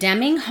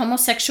condemning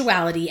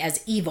homosexuality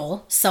as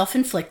evil,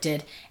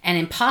 self-inflicted, and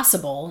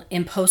impossible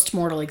in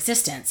post-mortal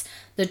existence,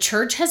 the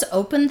church has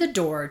opened the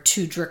door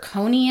to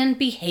draconian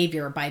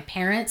behavior by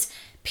parents,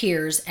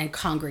 peers, and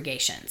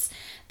congregations.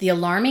 The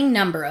alarming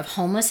number of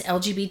homeless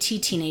LGBT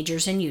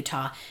teenagers in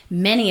Utah,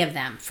 many of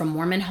them from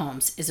Mormon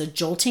homes, is a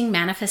jolting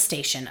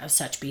manifestation of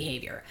such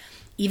behavior.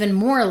 Even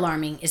more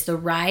alarming is the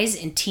rise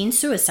in teen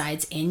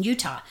suicides in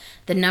Utah.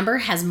 The number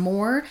has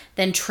more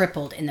than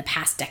tripled in the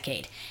past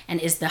decade and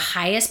is the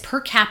highest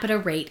per capita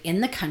rate in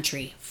the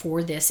country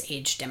for this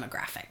age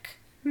demographic."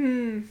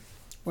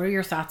 What are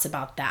your thoughts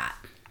about that?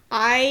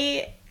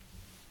 I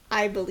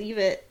believe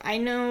it. I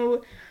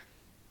know,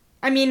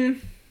 I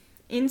mean,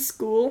 in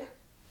school,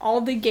 all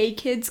the gay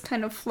kids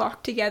kind of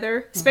flocked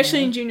together,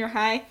 especially in junior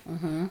high.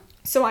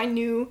 So I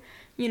knew,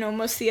 you know,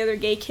 most of the other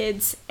gay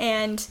kids,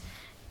 and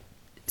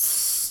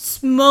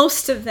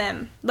most of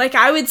them, like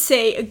I would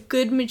say a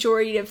good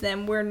majority of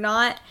them, were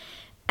not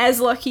as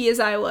lucky as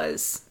I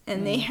was,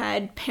 and they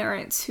had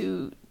parents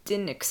who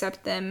didn't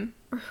accept them,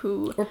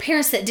 or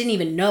parents that didn't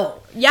even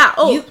know. Yeah.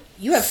 Oh,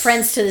 you have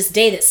friends to this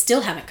day that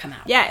still haven't come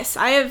out. Yes,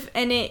 I have,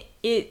 and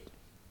it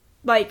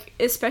like,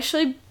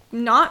 especially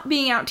not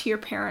being out to your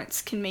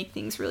parents can make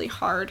things really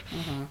hard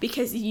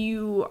because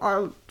you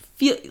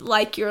feel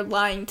like you're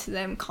lying to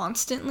them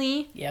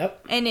constantly.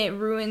 Yep. And it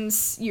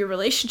ruins your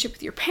relationship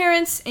with your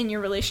parents and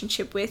your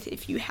relationship with,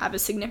 if you have a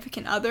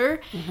significant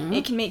other.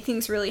 It can make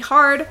things really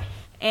hard,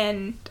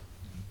 and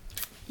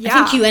I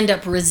think you end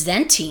up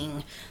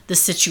resenting the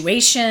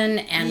situation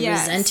and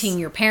resenting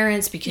your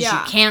parents because you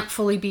can't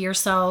fully be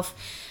yourself.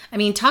 I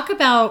mean, talk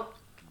about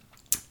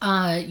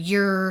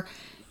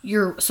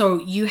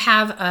so you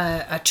have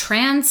a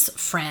trans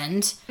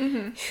friend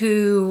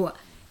who,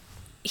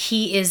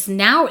 he is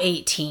now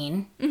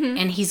 18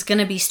 and he's going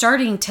to be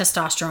starting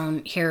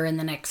testosterone here in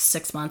the next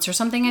 6 months or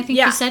something, I think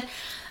you said.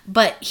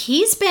 But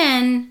he's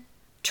been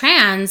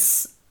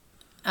trans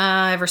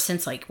ever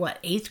since, like,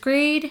 what, 8th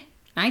grade?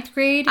 9th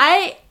grade?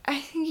 I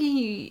think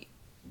he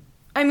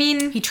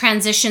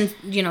transitioned,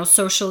 you know,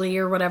 socially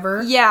or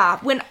whatever. Yeah.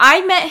 When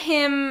I met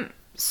him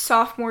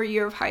sophomore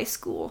year of high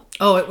school.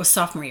 Oh, it was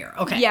sophomore year.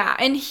 Okay. Yeah,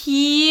 and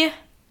he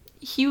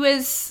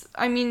was,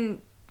 I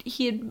mean,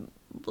 he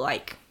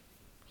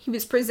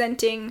was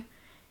presenting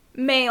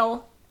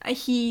male.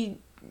 He,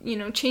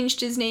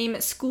 changed his name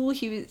at school.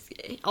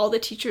 All the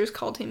teachers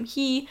called him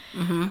he.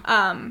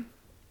 Mm-hmm.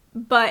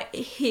 But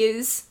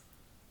his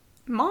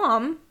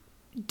mom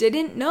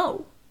didn't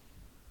know.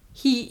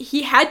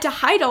 He had to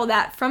hide all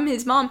that from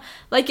his mom.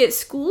 Like, at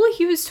school,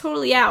 he was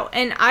totally out.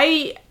 And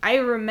I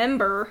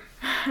remember,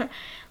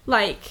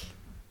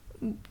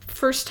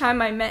 first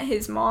time I met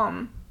his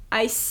mom,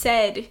 I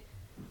said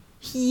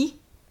he,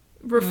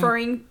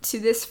 referring to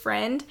this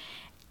friend,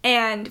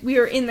 and we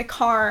were in the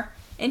car,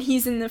 and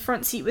he's in the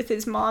front seat with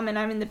his mom, and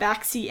I'm in the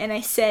back seat, and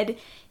I said,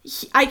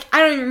 I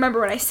don't even remember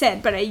what I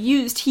said, but I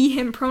used he,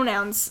 him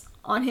pronouns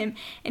on him,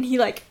 and he,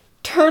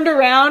 turned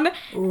around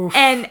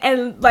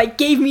and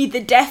gave me the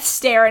death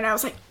stare, and I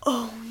was like,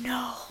 oh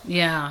no.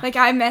 Yeah.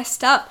 I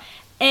messed up.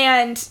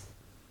 And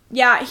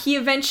yeah, he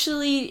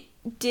eventually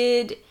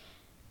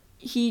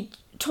he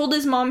told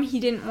his mom he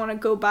didn't want to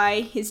go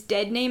by his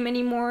dead name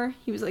anymore.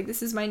 He was like,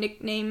 this is my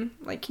nickname.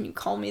 Can you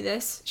call me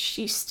this?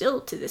 She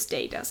still to this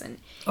day doesn't.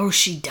 Oh,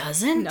 she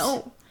doesn't?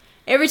 No.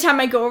 Every time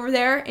I go over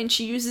there and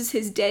she uses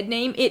his dead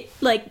name,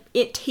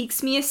 it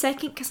takes me a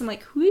second because I'm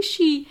like, who's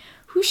she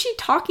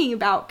talking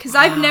about? Because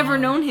I've never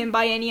known him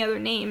by any other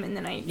name. And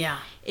then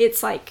it's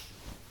so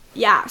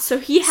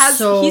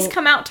he's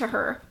come out to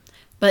her.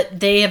 But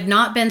they have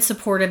not been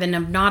supportive and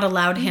have not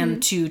allowed him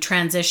to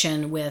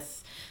transition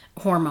with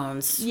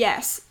hormones.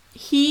 Yes.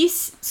 I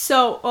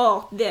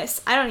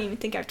don't even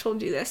think I've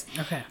told you this.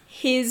 Okay.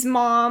 His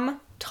mom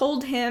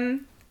told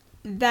him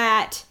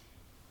that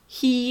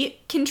he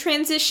can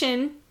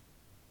transition,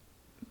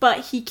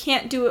 but he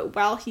can't do it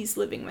while he's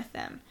living with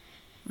them.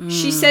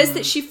 She says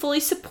that she fully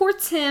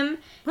supports him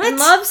and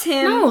loves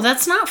him. No,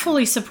 that's not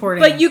fully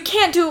supporting. But you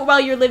can't do it while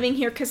you're living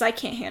here because I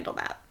can't handle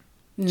that.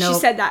 No. She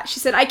said that.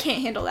 She said, I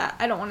can't handle that.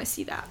 I don't want to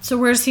see that. So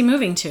where's he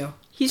moving to?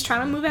 He's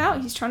trying to move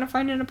out. He's trying to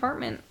find an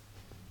apartment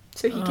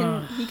so he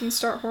can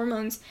start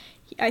hormones.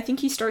 I think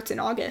he starts in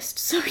August,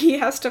 so he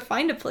has to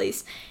find a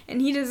place. And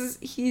he's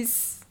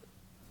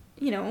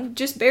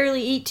just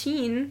barely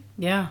 18.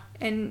 Yeah.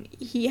 And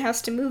he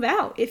has to move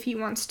out if he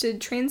wants to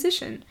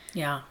transition.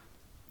 Yeah.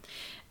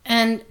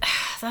 And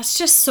that's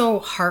just so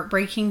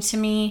heartbreaking to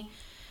me.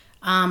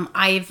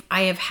 I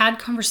have had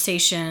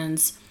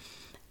conversations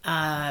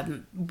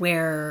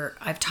where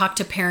I've talked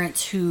to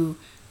parents who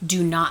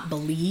do not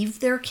believe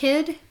their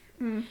kid.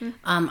 Mm-hmm.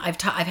 I've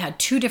had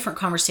 2 different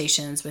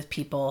conversations with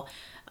people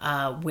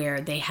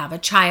where they have a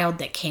child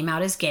that came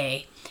out as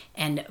gay,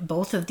 and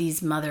both of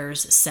these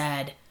mothers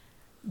said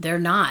they're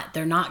not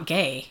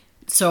gay.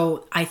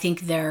 So I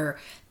think they're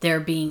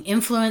being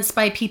influenced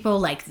by people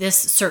like this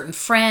certain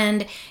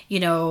friend,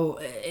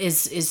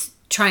 is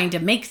trying to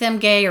make them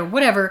gay or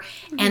whatever.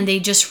 Mm-hmm. And they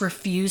just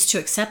refuse to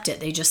accept it.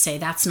 They just say,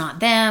 that's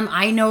not them.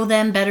 I know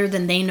them better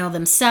than they know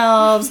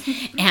themselves.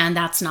 And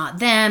that's not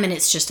them. And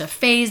it's just a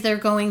phase they're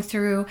going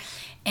through.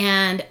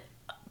 And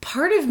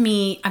part of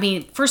me,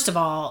 first of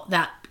all,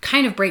 that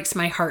kind of breaks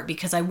my heart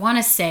because I want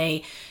to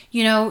say,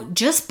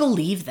 just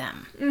believe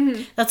them.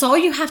 Mm-hmm. That's all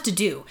you have to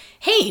do.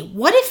 Hey,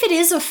 what if it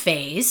is a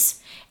phase?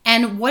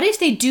 And what if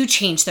they do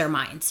change their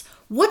minds?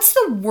 What's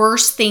the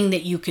worst thing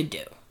that you could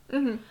do?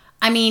 Mm-hmm.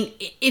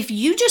 If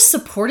you just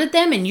supported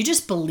them and you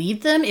just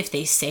believed them if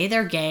they say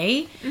they're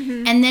gay,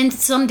 mm-hmm. and then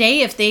someday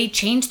if they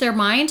change their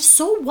mind,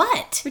 so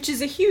what? Which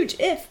is a huge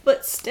if,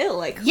 but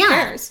still, who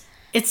cares?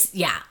 It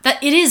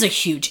is a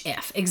huge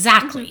if,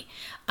 exactly.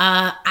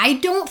 Mm-hmm. I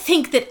don't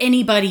think that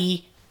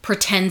anybody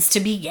pretends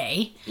to be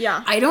gay.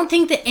 Yeah. I don't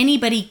think that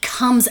anybody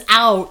comes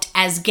out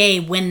as gay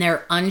when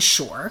they're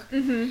unsure.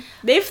 Mm-hmm.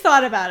 They've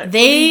thought about it.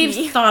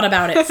 They've thought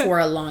about it for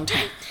a long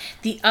time.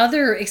 The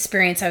other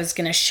experience I was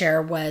going to share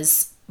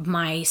was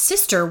my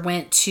sister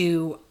went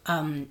to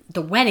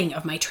the wedding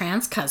of my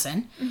trans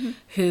cousin, mm-hmm.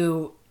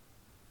 who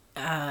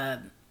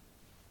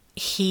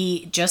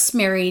he just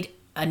married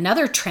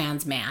another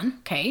trans man.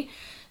 Okay.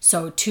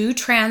 So 2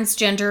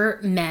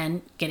 transgender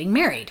men getting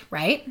married,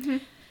 right? Mm-hmm.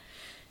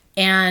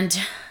 And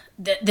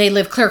they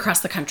live clear across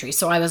the country,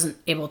 so I wasn't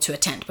able to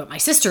attend. But my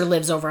sister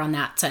lives over on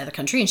that side of the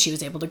country, and she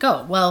was able to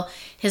go. Well,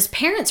 his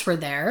parents were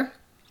there,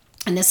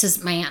 and this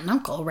is my aunt and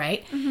uncle,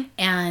 right? Mm-hmm.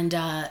 And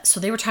so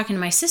they were talking to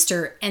my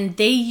sister, and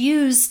they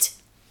used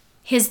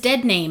his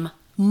dead name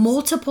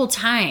multiple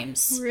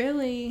times.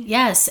 Really?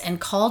 Yes,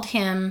 and called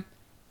him,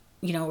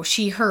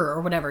 she, her,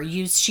 or whatever,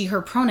 used she,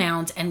 her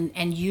pronouns,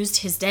 and used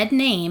his dead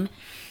name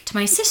to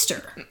my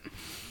sister.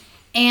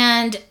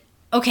 And,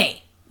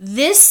 okay,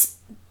 this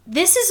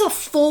is a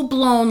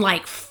full-blown,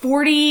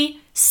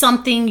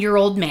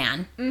 40-something-year-old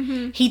man.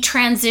 Mm-hmm. He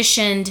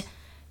transitioned,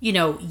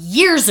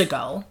 years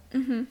ago.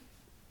 Mm-hmm.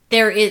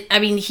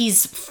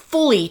 He's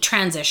fully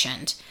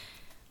transitioned.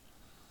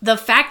 The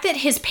fact that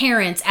his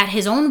parents, at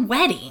his own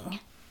wedding...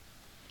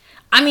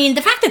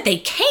 the fact that they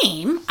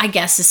came, I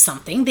guess, is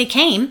something. They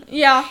came.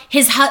 Yeah.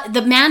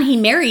 The man he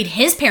married,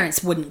 his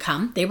parents wouldn't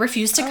come. They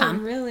refused to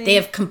come. Really? They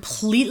have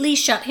completely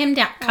shut him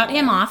down, cut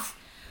him off.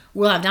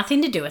 will have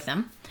nothing to do with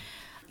him.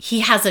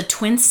 He has a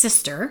twin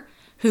sister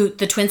who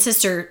the twin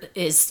sister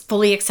is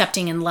fully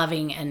accepting and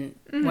loving and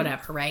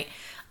whatever, right?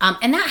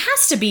 And that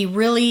has to be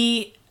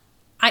really,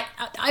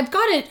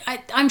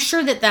 I'm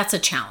sure that that's a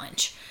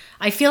challenge.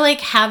 I feel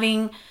like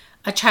having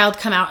a child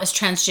come out as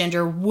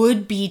transgender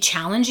would be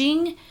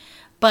challenging,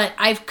 but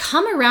I've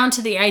come around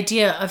to the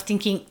idea of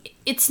thinking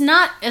it's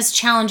not as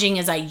challenging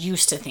as I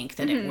used to think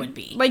that it would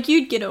be. Like,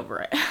 you'd get over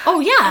it. Oh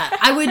yeah,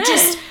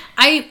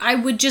 I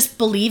would just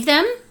believe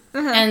them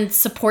and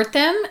support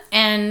them.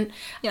 And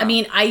I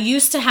mean, I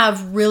used to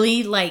have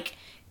really like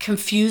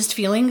confused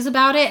feelings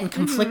about it and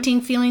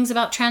conflicting feelings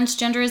about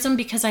transgenderism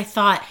because I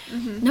thought,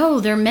 no,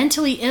 they're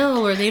mentally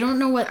ill or they don't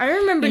know what. I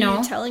remember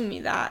you telling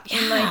me that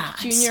in like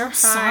junior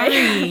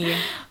high.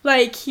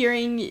 Like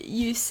hearing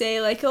you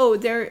say like, oh,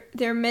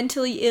 they're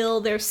mentally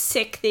ill, they're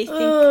sick, they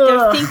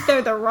think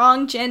they're the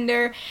wrong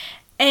gender,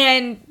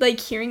 and like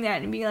hearing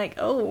that and being like,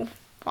 oh,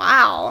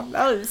 wow,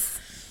 that was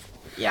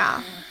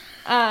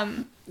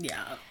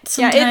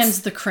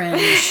sometimes the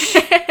cringe.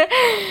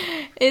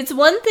 It's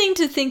one thing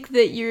to think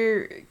that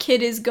your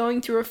kid is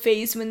going through a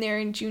phase when they're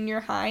in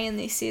junior high and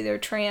they say they're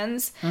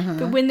trans,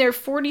 but when they're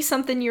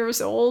 40-something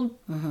years old,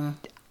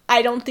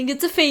 I don't think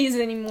it's a phase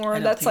anymore.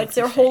 That's like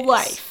their whole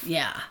life.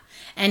 Yeah.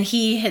 And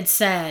he had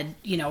said,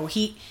 you know,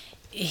 he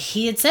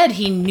had said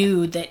he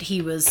knew that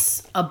he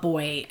was a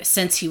boy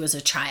since he was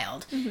a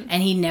child,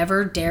 and he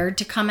never dared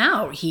to come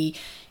out. He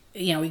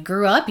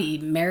grew up, he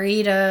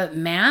married a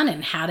man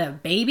and had a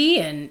baby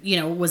and, you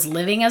know, was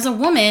living as a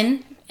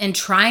woman and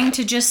trying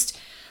to just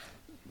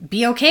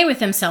be okay with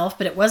himself.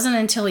 But it wasn't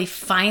until he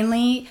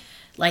finally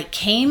like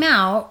came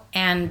out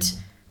and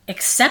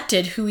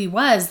accepted who he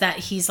was that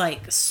he's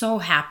like so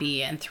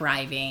happy and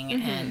thriving.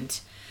 And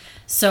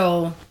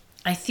so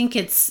I think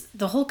it's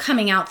the whole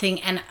coming out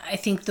thing. And I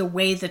think the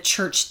way the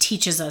church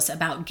teaches us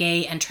about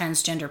gay and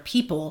transgender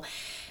people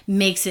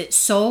makes it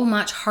so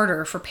much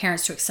harder for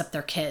parents to accept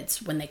their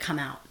kids when they come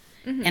out.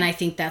 And I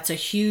think that's a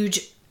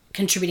huge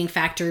contributing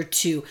factor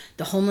to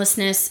the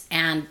homelessness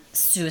and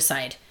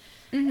suicide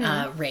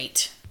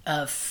rate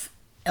of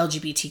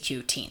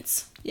LGBTQ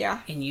teens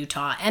in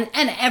Utah and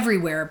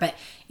everywhere. But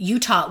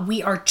Utah,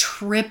 we are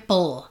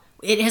triple.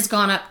 It has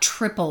gone up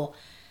triple.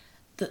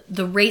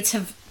 The rates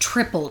have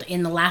tripled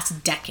in the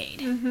last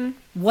decade.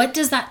 What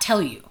does that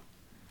tell you?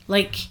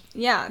 Like,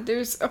 yeah,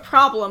 there's a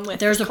problem with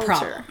there's the a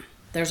culture. problem.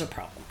 There's a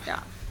problem.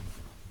 Yeah.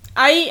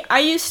 I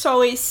used to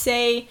always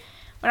say,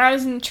 when I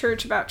was in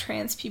church about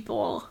trans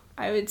people,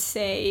 I would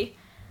say,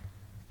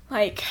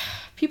 like,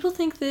 people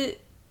think that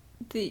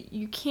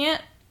you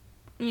can't,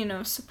 you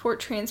know, support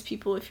trans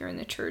people if you're in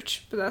the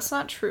church, but that's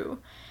not true.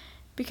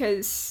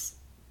 Because,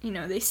 you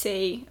know, they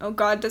say, oh,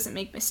 God doesn't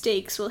make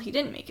mistakes. Well, he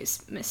didn't make a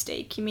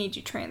mistake. He made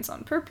you trans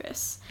on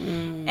purpose.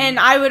 And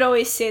I would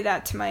always say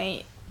that to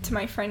my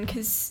friend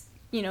because,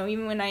 you know,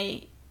 even when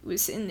I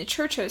was in the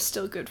church, I was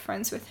still good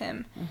friends with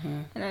him.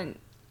 And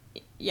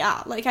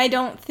like, I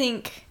don't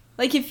think,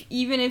 like,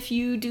 even if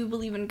you do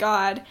believe in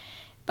God,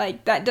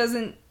 like, that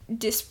doesn't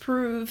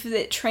disprove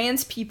that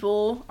trans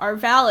people are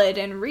valid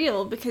and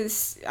real,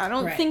 because I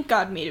don't think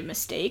God made a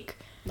mistake.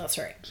 That's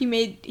right. He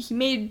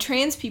made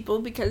trans people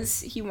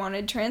because he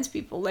wanted trans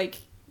people, like,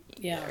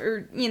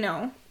 or, you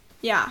know,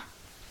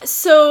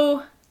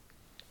 So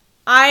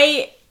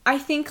I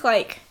think,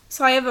 like,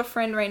 so I have a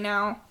friend right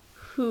now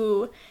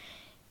who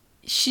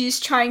she's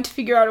trying to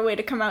figure out a way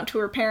to come out to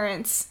her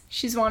parents.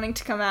 She's wanting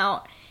to come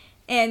out.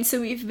 And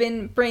so we've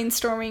been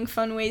brainstorming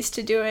fun ways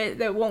to do it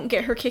that won't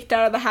get her kicked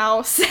out of the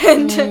house.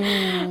 And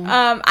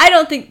I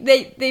don't think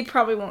they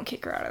probably won't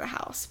kick her out of the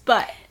house.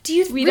 But do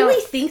you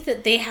really think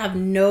that they have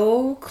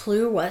no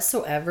clue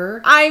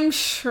whatsoever? I'm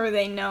sure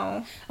they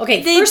know.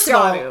 Okay,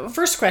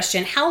 first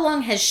question. How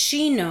long has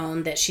she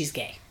known that she's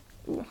gay?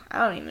 Ooh,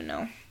 I don't even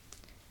know.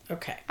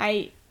 Okay.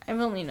 I've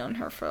only known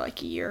her for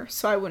like a year,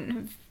 so I wouldn't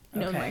have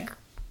known like...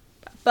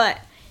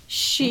 But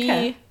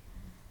she...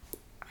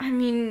 I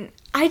mean,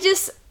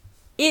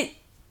 it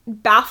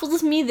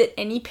baffles me that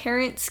any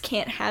parents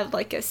can't have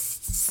like a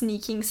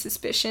sneaking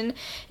suspicion,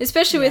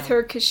 especially with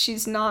her, because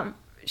she's not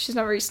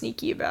very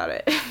sneaky about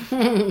it.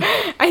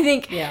 I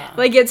think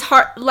like it's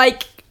hard,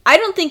 like I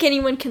don't think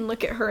anyone can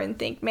look at her and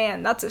think,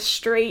 man, that's a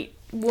straight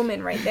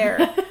woman right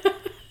there.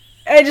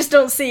 I just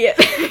don't see it.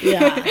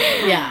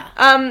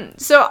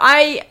 So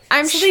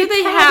I'm sure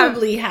they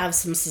probably have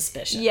some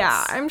suspicions.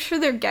 Yeah, I'm sure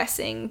they're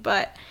guessing,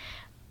 but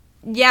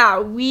yeah,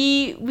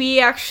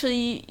 we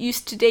actually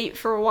used to date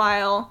for a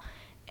while,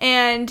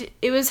 and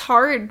it was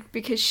hard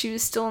because she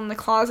was still in the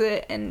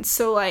closet, and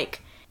so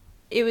like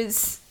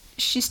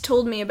she's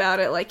told me about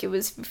it, like it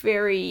was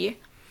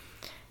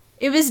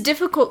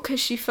difficult because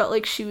she felt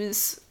like she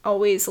was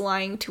always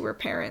lying to her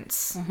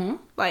parents.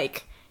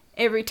 Like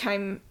every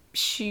time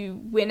she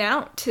went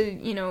out to,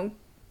 you know,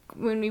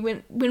 when we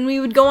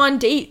would go on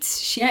dates,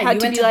 she had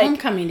to be like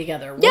homecoming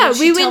together.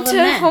 We went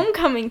to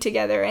homecoming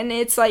together, and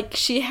it's like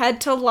she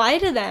had to lie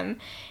to them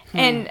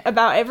and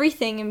about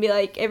everything, and be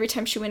like, every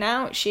time she went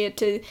out, she had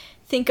to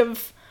think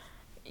of,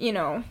 you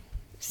know,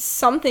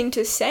 something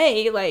to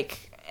say,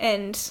 like,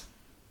 and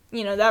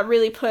you know, that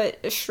really put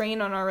a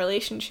strain on our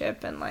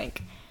relationship. And,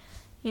 like,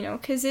 you know,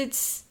 because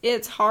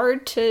it's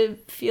hard to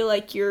feel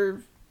like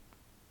you're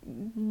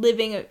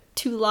living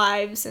two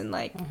lives and,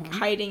 like,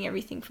 hiding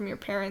everything from your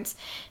parents.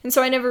 And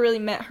so I never really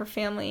met her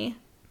family,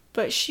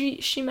 but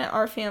she met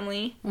our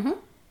family.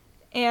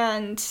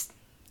 And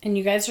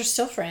you guys are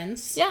still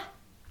friends. Yeah.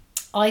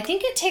 Well, I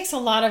think it takes a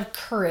lot of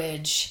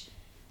courage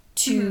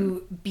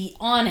to be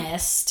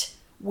honest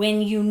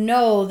when you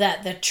know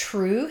that the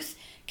truth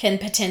can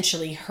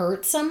potentially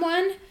hurt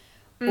someone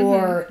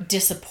or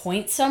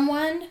disappoint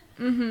someone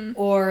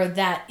or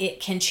that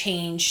it can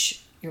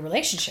change your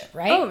relationship,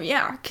 right? Oh,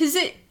 yeah. Because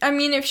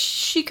if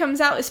she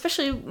comes out,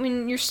 especially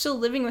when you're still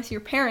living with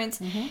your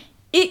parents,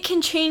 it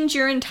can change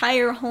your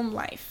entire home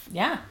life.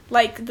 Yeah.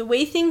 Like, the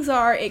way things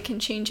are, it can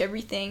change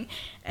everything.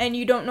 And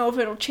you don't know if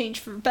it'll change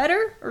for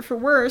better or for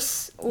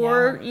worse.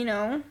 Or, you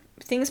know,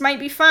 things might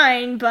be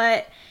fine,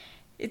 but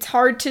it's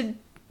hard to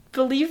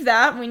believe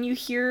that when you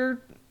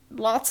hear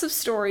lots of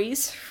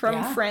stories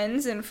from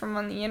friends and from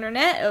on the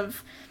internet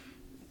of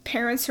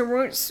parents who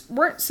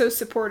weren't so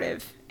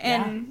supportive.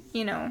 And,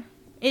 you know,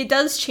 it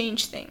does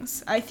change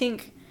things. I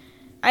think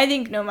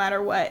no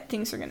matter what,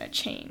 things are going to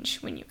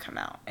change when you come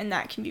out. And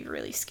that can be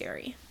really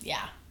scary.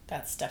 Yeah,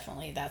 that's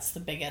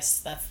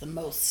the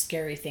most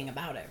scary thing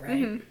about it,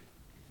 right?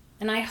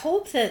 And I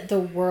hope that the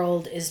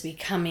world is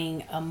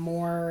becoming a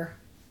more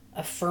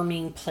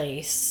affirming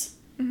place.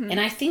 And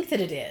I think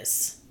that it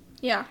is.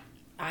 Yeah.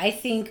 I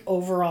think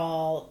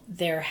overall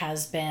there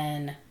has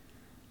been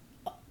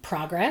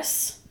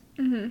progress.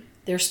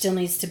 There still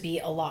needs to be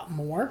a lot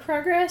more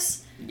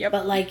progress. Yep.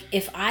 But, like,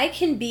 if I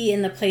can be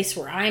in the place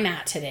where I'm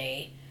at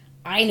today,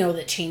 I know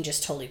that change is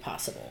totally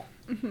possible.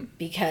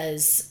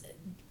 Because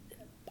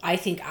I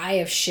think I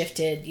have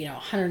shifted,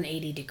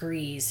 180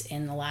 degrees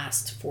in the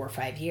last 4 or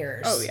 5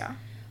 years. Oh, yeah.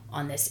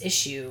 On this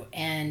issue.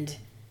 And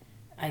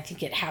I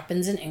think it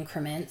happens in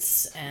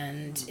increments,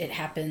 and it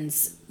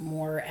happens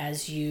more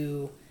as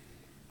you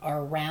are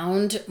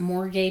around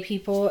more gay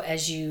people,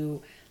 as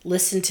you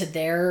listen to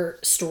their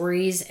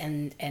stories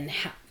and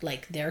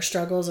like their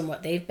struggles and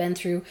what they've been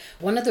through.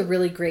 One of the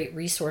really great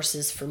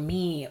resources for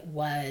me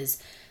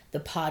was the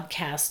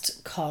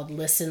podcast called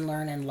Listen,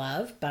 Learn, and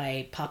Love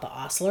by Papa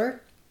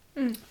Osler.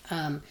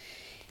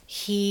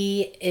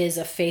 He is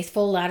a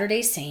faithful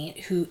Latter-day Saint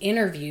who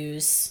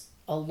interviews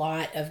a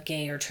lot of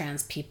gay or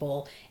trans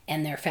people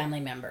and their family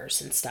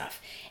members and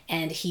stuff.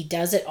 And he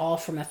does it all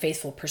from a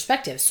faithful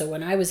perspective. So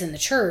when I was in the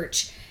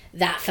church,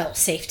 that felt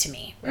safe to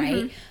me,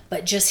 right?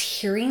 But just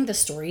hearing the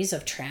stories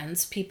of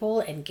trans people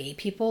and gay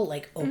people,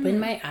 like, opened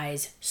my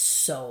eyes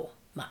so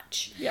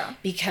much. Yeah.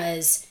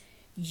 Because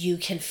you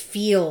can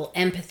feel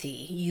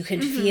empathy. You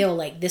can feel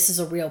like this is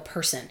a real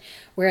person.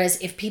 Whereas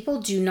if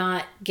people do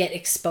not get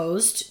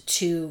exposed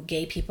to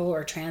gay people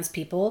or trans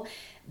people,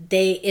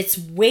 it's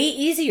way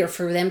easier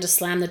for them to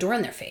slam the door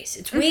in their face.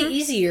 It's way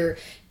easier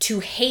to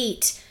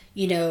hate,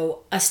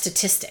 a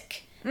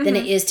statistic than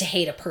it is to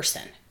hate a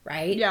person,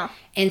 right? Yeah.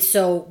 And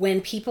so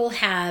when people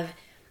have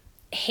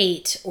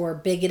hate or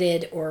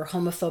bigoted or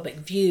homophobic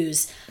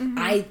views,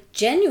 I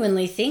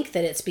genuinely think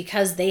that it's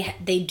because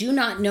they do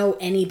not know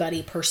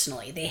anybody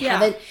personally. They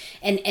haven't,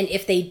 and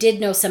if they did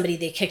know somebody,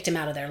 they kicked them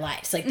out of their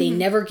lives. Like, they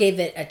never gave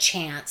it a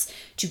chance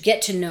to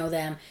get to know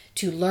them,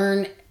 to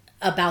learn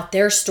about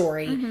their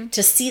story,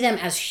 to see them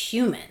as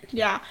human.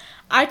 Yeah.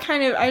 I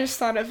just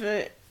thought of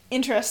an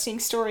interesting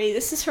story.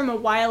 This is from a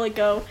while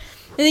ago.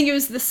 I think it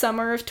was the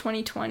summer of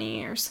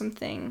 2020 or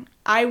something.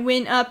 I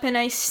went up and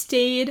I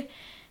stayed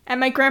at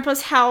my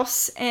grandpa's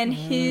house, and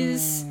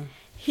his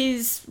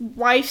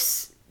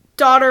wife's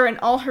daughter and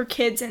all her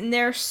kids, and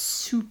they're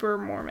super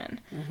Mormon.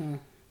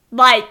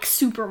 Like,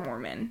 super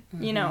Mormon,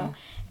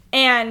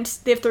 And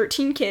they have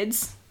 13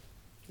 kids.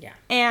 Yeah.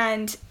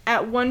 And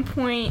at one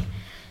point,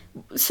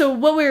 so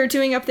what we were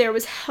doing up there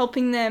was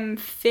helping them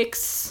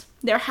fix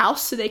their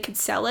house so they could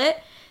sell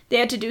it. They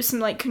had to do some,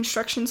 like,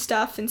 construction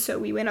stuff, and so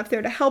we went up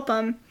there to help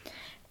them.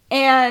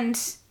 And,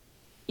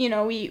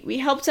 we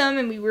helped them,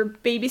 and we were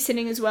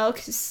babysitting as well,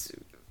 because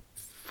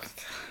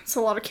it's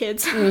a lot of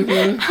kids.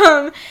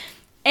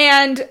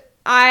 And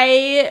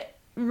I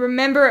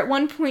remember at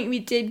one point we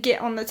did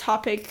get on the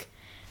topic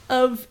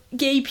of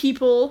gay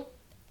people,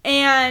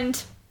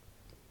 and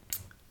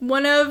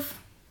one of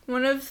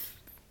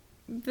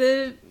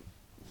the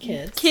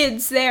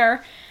kids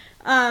there,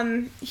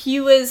 he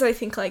was, I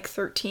think, like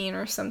 13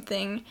 or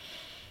something.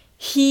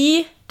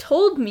 He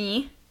told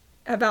me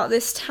about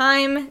this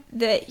time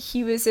that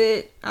he was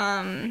at,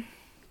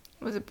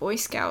 was it Boy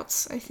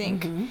Scouts, I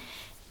think.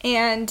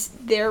 And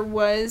there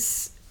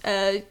was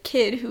a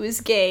kid who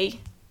was gay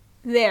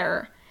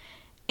there.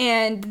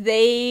 And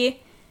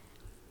they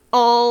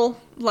all,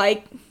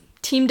 like,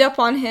 teamed up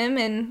on him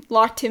and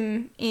locked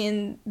him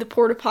in the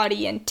porta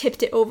potty and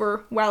tipped it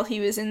over while he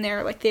was in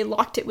there. Like, they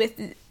locked it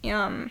with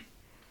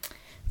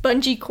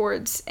bungee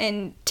cords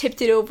and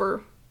tipped it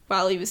over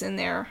while he was in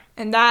there.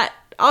 And that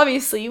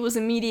obviously was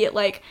immediate,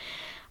 like,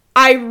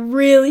 I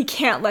really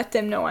can't let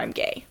them know I'm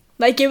gay.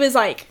 Like, it was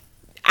like,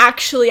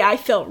 actually, I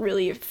felt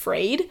really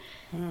afraid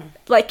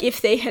like,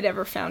 if they had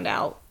ever found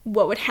out,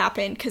 what would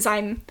happen, because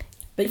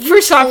But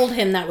you told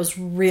him that was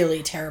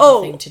really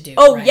terrible thing to do,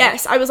 right?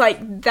 Yes. I was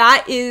like,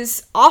 that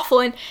is awful.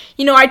 And,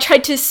 you know, I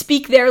tried to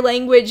speak their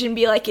language and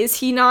be like, is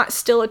he not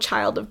still a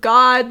child of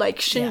God? Like,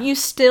 shouldn't you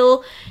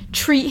still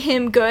treat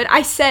him good?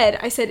 I said,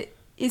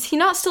 is he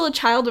not still a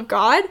child of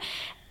God?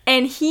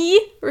 And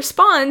he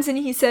responds and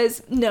he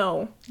says,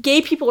 no,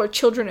 gay people are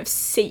children of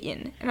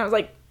Satan. And I was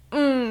like,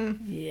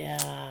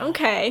 yeah.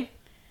 Okay.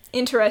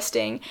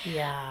 Interesting.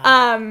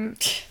 Yeah.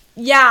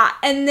 Yeah.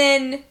 And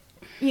then,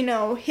 you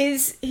know,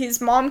 his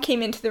mom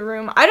came into the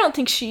room. I don't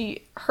think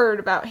she heard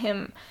about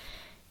him,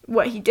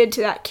 what he did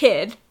to that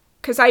kid.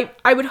 Because I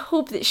would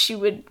hope that she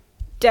would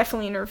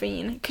definitely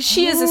intervene. Because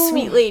she is a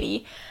sweet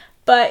lady.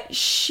 But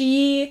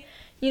she,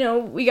 you know,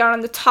 we got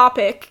on the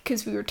topic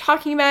because we were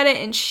talking about it.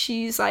 And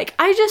she's like,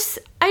 I just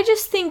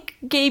think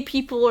gay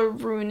people are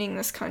ruining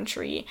this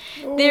country.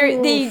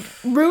 They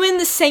ruin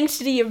the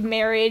sanctity of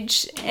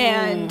marriage.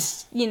 And,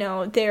 you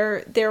know,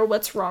 they're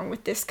what's wrong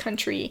with this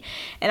country.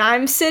 And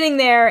I'm sitting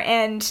there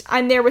and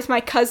I'm there with my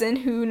cousin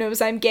who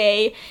knows I'm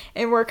gay.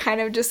 And we're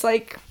kind of just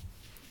like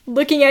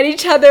looking at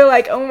each other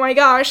like, oh my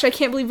gosh, I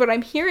can't believe what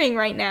I'm hearing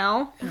right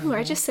now. Ooh,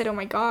 I just said, oh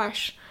my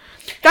gosh.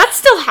 That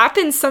still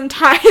happens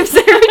sometimes every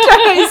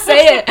time I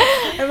say it.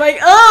 I'm like,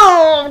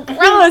 oh,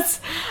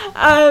 gross.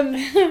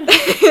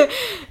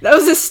 That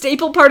was a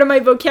staple part of my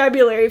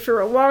vocabulary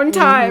for a long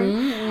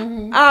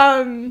time.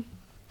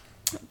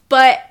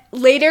 But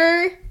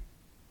later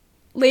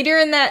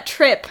in that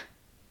trip,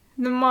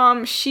 the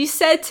mom, she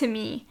said to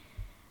me,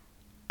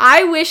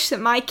 I wish that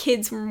my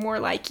kids were more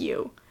like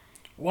you.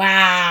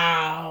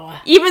 Wow.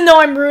 Even though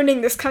I'm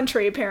ruining this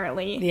country,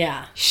 apparently.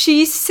 Yeah.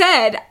 She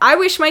said, I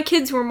wish my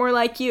kids were more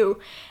like you.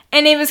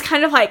 And it was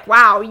kind of like,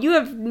 wow, you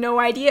have no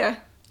idea.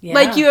 Yeah.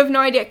 Like, you have no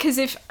idea. Because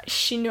if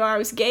she knew I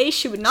was gay,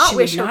 she would not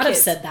wish her kids. She would not have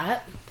said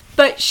that.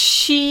 But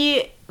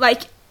she,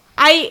 like,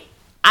 I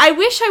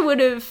wish I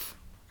would have,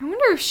 I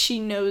wonder if she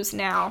knows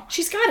now.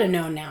 She's got to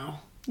know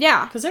now.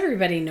 Yeah. Because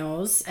everybody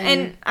knows.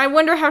 And I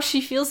wonder how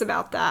she feels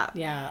about that.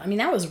 Yeah. I mean,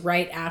 that was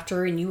right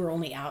after, and you were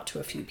only out to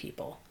a few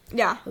people.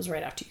 Yeah. It was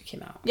right after you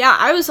came out. Yeah,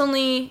 I was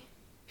only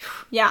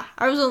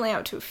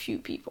out to a few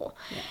people.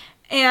 Yeah.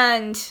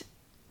 And,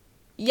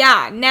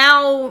 yeah,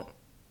 now,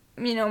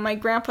 you know, my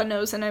grandpa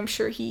knows, and I'm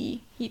sure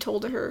he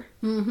told her.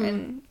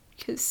 And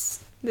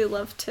because they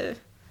love to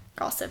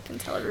gossip and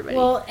tell everybody.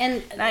 Well,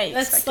 and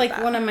that's like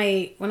that. One of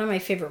my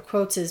favorite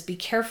quotes is, be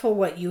careful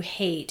what you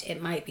hate.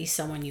 It might be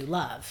someone you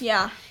love.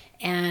 Yeah.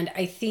 And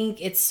I think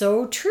it's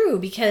so true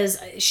because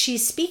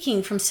she's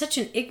speaking from such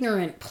an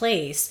ignorant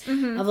place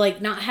of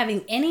like not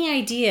having any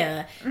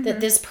idea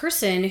that this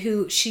person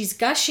who she's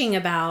gushing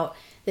about,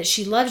 that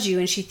she loves you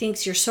and she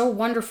thinks you're so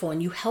wonderful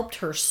and you helped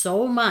her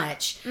so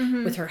much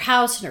with her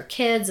house and her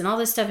kids and all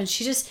this stuff. And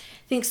she just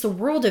thinks the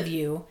world of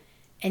you.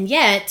 And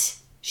yet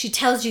she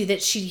tells you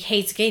that she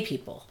hates gay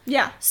people.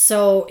 Yeah.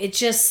 So it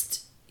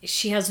just,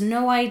 she has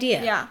no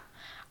idea. Yeah.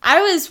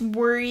 I was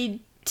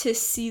worried to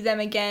see them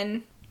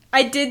again.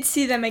 I did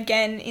see them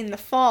again in the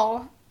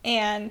fall,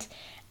 and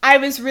I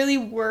was really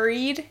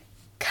worried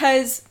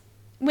because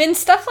when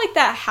stuff like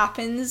that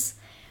happens,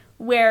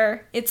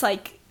 where it's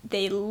like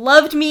they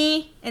loved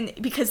me and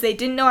because they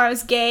didn't know I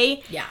was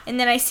gay, and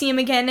then I see them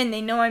again and they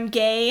know I'm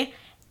gay,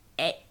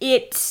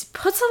 it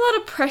puts a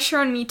lot of pressure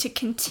on me to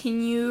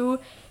continue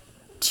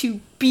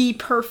to be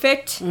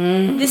perfect.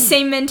 The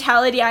same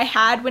mentality I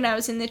had when I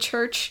was in the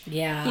church.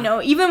 Yeah. You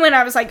know, even when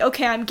I was like,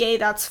 okay, I'm gay,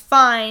 that's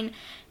fine.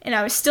 And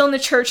I was still in the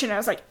church, and I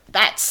was like,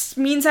 that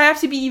means I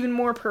have to be even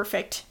more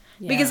perfect.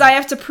 Yeah. Because I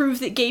have to prove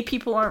that gay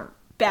people aren't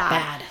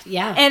bad.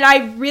 Yeah. And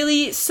I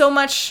really, so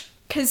much,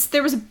 because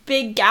there was a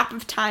big gap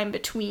of time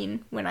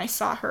between when I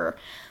saw her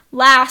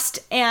last,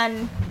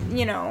 and,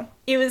 you know,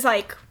 it was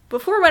like,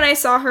 before when I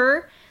saw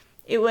her,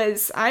 it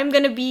was, I'm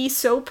going to be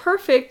so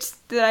perfect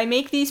that I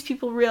make these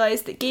people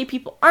realize that gay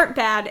people aren't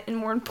bad, and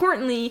more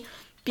importantly,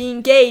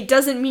 being gay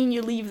doesn't mean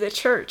you leave the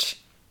church.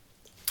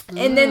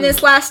 And then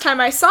this last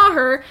time I saw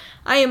her,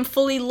 I am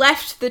fully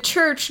left the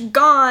church,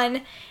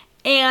 gone,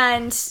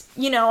 and,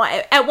 you know,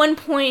 at one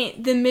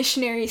point, the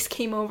missionaries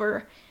came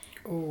over.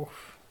 Ooh.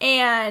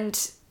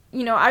 And,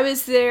 you know, I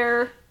was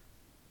there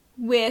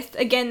with,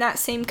 again, that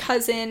same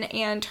cousin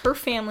and her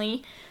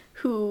family,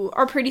 who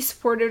are pretty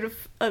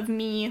supportive of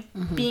me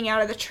being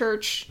out of the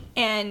church.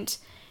 And,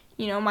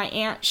 you know, my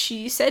aunt,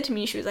 she said to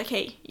me, she was like,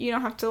 hey, you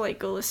don't have to, like,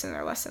 go listen to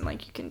their lesson.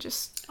 Like, you can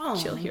just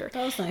chill here.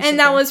 That was nice. And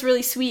that was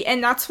really sweet.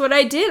 And that's what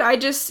I did. I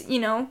just, you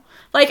know,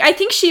 like, I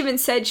think she even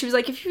said, she was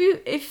like,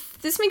 if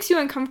this makes you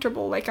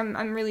uncomfortable, like,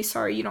 I'm really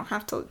sorry. You don't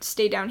have to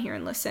stay down here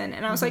and listen.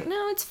 And I was like,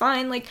 no, it's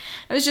fine. Like,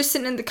 I was just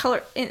sitting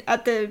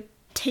at the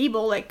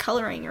table, like,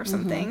 coloring or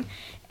something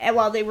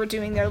while they were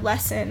doing their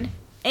lesson.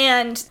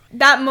 And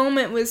that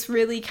moment was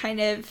really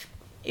kind of,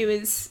 it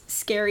was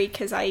scary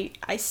because I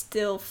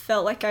still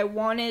felt like I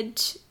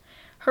wanted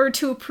her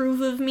to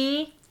approve of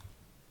me,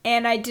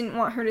 and I didn't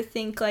want her to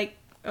think like,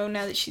 oh,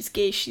 now that she's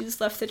gay,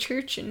 she's left the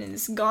church and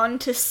is gone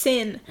to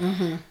sin.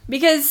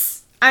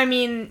 Because, I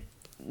mean,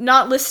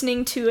 not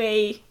listening to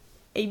a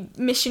a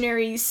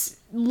missionary's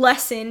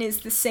lesson is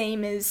the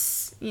same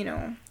as,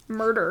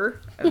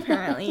 murder,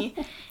 apparently.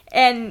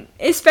 And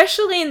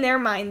especially in their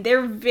mind,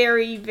 they're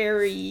very,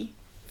 very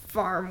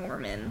far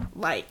Mormon.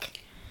 Why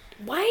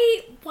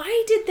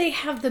did they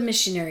have the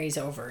missionaries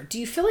over? Do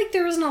you feel like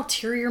there was an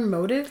ulterior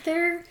motive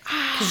there?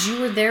 Because you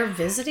were there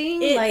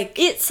visiting?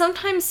 It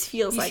sometimes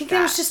feels like that. You think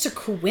that was just a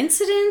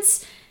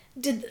coincidence?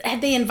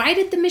 Had they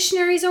invited the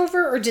missionaries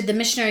over, or did the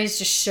missionaries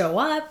just show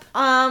up?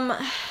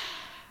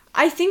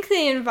 I think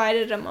they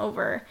invited them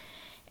over.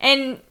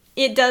 And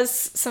it does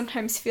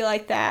sometimes feel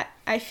like that.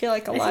 I feel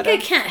like I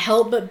can't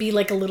help but be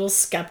like a little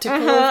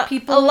skeptical of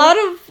people. A lot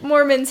of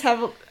Mormons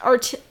have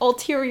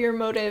ulterior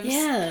motives.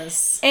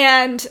 Yes.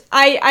 And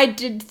I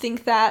did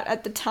think that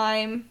at the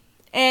time.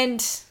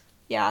 And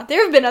yeah,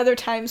 there have been other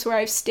times where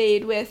I've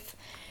stayed with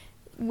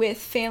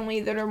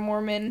family that are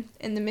Mormon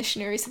and the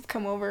missionaries have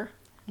come over.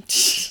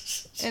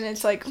 And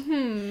it's like,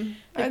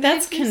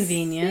 that's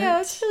convenient. Yeah,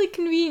 it's really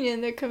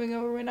convenient. They're coming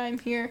over when I'm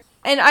here.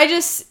 And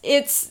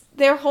it's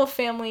their whole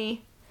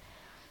family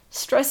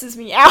stresses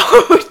me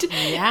out.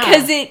 Yeah.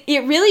 Because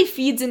it really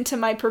feeds into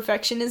my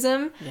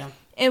perfectionism. Yeah.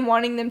 And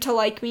wanting them to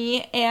like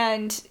me.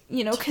 And,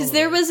 because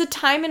there was a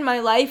time in my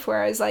life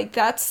where I was like,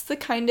 that's the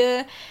kind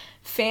of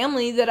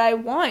family that I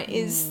want,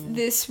 is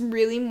this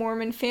really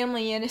Mormon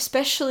family. And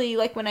especially,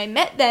 like, when I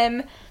met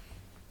them,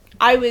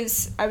 I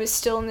was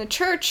still in the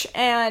church,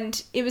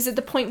 and it was at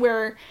the point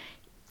where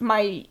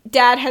my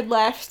dad had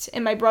left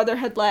and my brother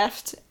had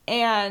left,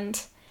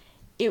 and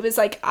it was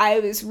like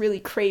I was really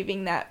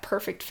craving that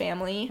perfect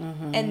family,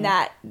 and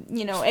that,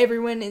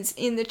 everyone is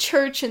in the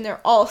church and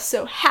they're all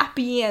so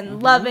happy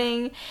and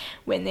loving,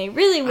 when they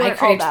really weren't. I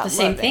craved all about the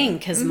same loving. thing,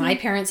 because my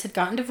parents had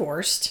gotten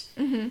divorced,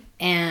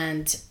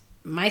 and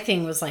my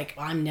thing was like,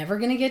 I'm never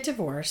going to get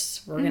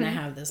divorced. We're going to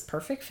have this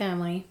perfect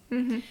family.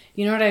 You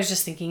know what I was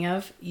just thinking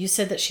of? You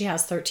said that she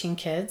has 13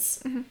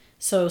 kids.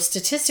 So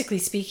statistically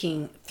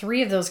speaking,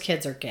 3 of those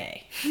kids are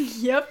gay.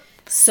 Yep.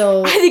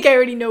 So I think I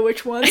already know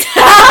which ones.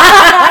 Probably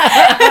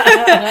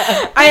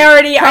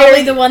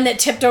the one that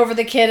tipped over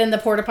the kid in the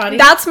porta potty.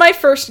 That's my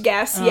first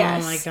guess.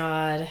 Yes. Oh my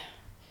god.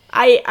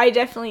 I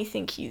definitely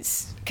think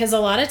he's, because a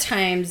lot of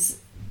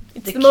times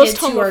the most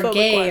kids who are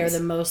gay ones are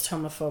the most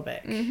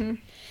homophobic.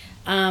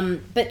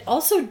 But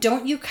also,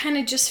 don't you kind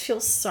of just feel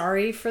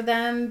sorry for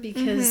them,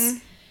 because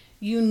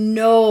you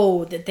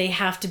know that they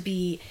have to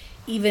be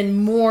even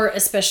more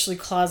especially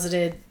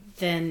closeted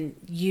than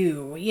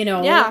you,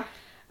 Yeah.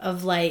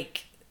 Of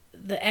like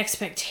the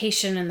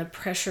expectation and the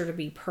pressure to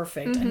be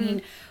perfect. I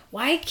mean,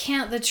 why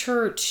can't the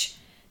church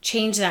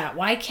change that?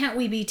 Why can't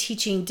we be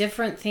teaching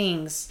different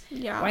things?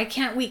 Yeah. Why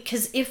can't we?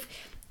 Because if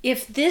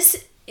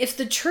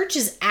the church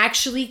is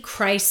actually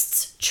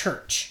Christ's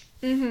church,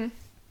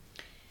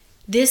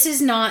 this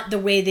is not the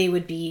way they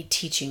would be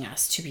teaching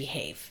us to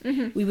behave.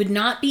 We would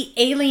not be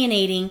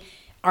alienating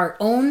our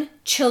own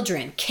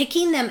children,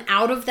 kicking them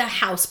out of the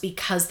house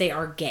because they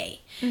are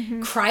gay.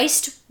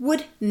 Christ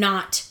would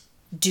not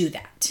do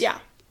that. Yeah.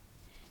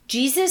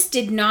 Jesus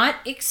did not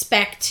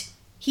expect,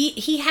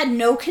 he had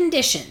no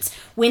conditions.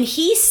 When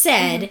he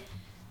said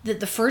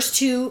that the first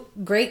 2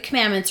 great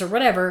commandments or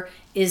whatever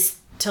is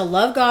to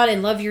love God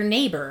and love your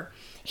neighbor,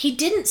 he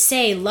didn't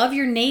say love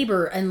your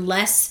neighbor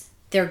unless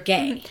they're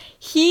gay.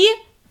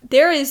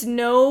 There is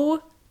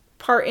no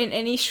part in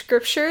any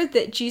scripture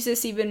that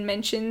Jesus even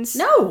mentions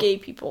gay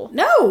people.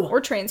 No.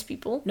 Or trans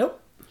people. Nope.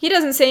 He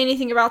doesn't say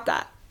anything about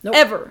that. Nope.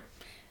 Ever.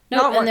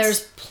 Nope. Not And once.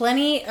 there's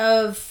plenty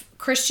of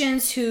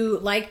Christians who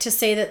like to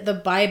say that the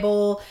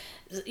Bible,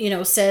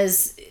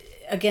 says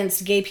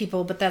against gay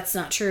people, but that's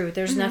not true.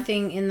 There's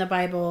nothing in the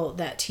Bible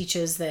that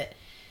teaches that,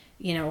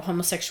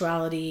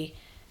 homosexuality,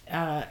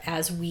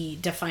 as we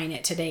define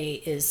it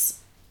today, is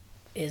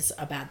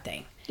a bad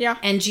thing. Yeah.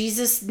 And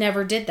Jesus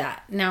never did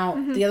that. Now,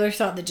 the other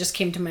thought that just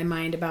came to my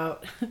mind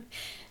about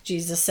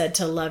Jesus said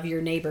to love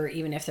your neighbor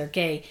even if they're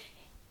gay,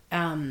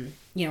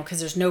 because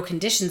there's no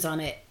conditions on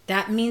it.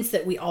 That means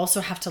that we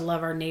also have to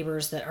love our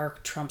neighbors that are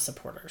Trump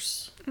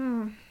supporters.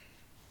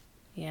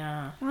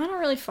 Yeah. Well, I don't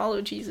really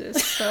follow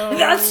Jesus, so...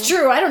 That's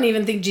true. I don't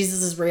even think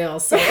Jesus is real,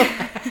 so...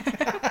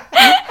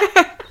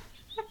 I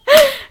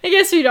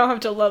guess we don't have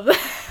to love them.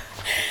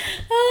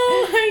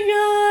 Oh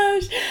my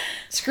gosh.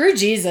 Screw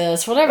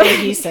Jesus. Whatever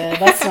he said,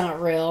 that's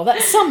not real.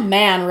 That some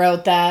man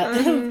wrote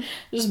that.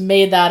 Just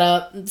made that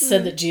up and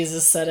said that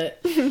Jesus said it.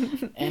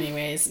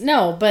 Anyways.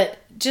 No, but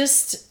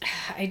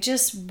I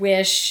just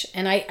wish,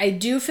 and I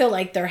do feel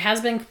like there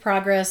has been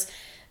progress.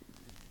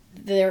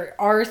 There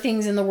are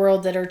things in the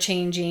world that are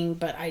changing,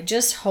 but I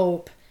just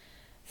hope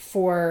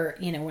for,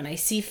 when I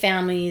see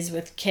families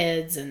with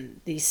kids and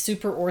these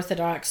super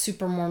Orthodox,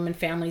 super Mormon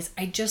families,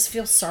 I just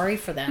feel sorry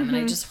for them. And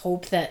I just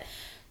hope that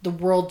the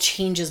world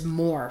changes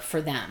more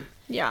for them.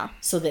 Yeah.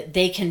 So that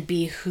they can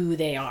be who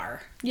they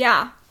are.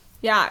 Yeah.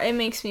 Yeah, it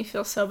makes me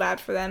feel so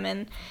bad for them.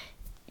 And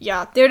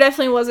yeah, there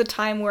definitely was a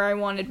time where I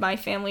wanted my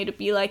family to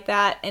be like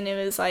that. And it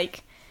was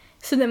like,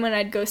 so then when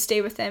I'd go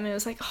stay with them, it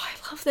was like, oh, I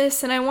love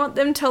this. And I want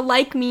them to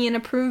like me and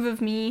approve of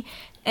me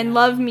and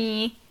love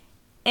me.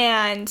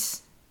 And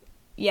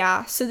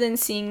yeah, so then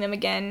seeing them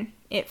again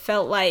it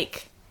felt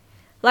like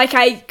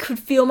I could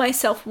feel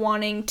myself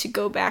wanting to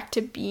go back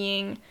to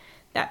being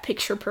that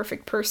picture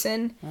perfect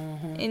person,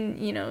 and,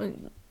 you know,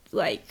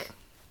 like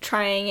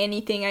trying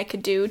anything I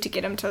could do to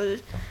get him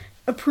to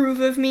approve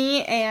of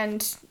me.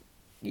 And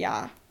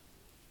yeah,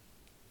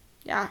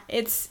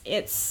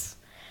 it's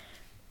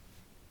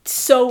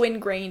so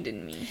ingrained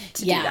in me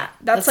to do that.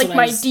 That's like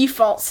my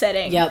default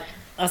setting. Yep.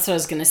 That's what I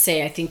was going to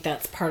say. I think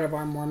that's part of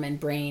our Mormon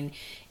brain,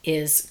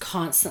 is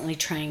constantly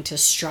trying to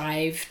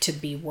strive to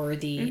be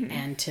worthy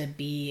and to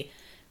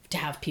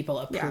have people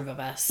approve of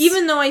us.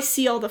 Even though I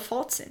see all the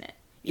faults in it.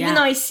 Even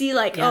though I see,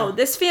 like, oh,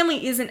 this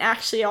family isn't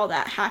actually all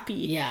that happy.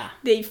 Yeah.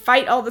 They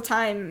fight all the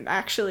time,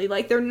 actually.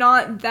 Like, they're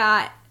not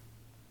a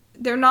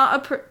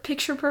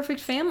picture-perfect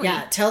family.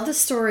 Yeah, tell the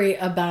story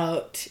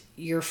about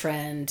your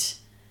friend.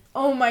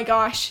 Oh, my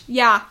gosh.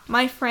 Yeah,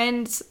 my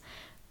friend's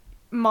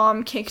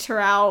mom kicked her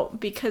out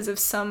because of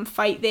some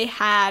fight they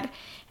had.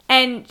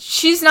 And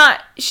she's not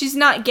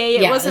gay.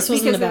 It wasn't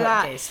because of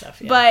that. Gay stuff,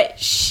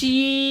 But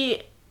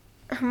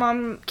her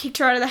mom kicked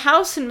her out of the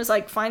house and was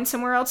like, find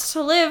somewhere else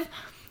to live.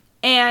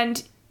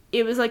 And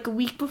it was like a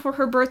week before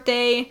her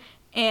birthday,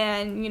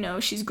 and, you know,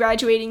 she's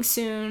graduating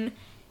soon,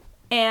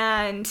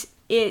 and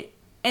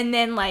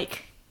then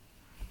like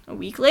a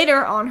week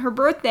later on her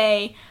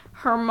birthday,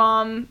 her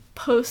mom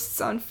posts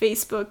on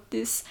Facebook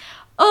this,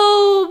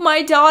 oh,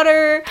 my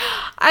daughter,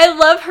 I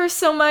love her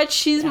so much,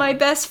 she's my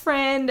best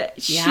friend,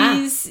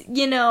 she's,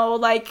 you know,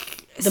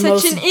 like,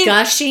 such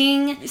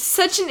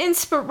an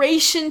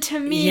inspiration to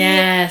me.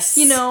 Yes.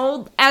 You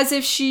know, as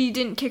if she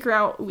didn't kick her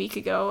out a week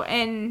ago.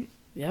 And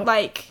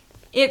like,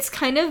 it's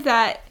kind of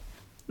that,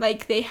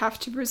 like, they have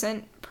to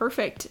present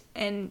perfect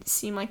and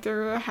seem like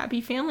they're a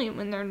happy family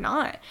when they're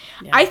not.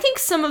 Yeah. I think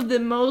some of the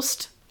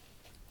most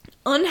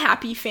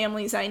unhappy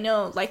families I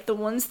know, like the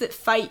ones that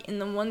fight and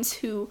the ones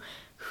who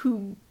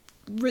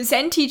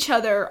resent each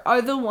other,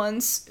 are the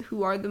ones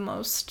who are the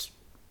most,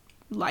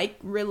 like,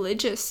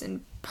 religious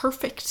and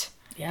perfect.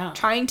 Yeah.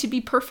 Trying to be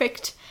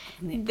perfect.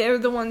 They're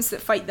the ones that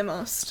fight the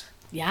most.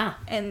 Yeah.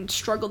 And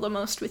struggle the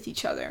most with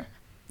each other.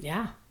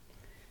 Yeah.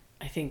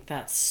 I think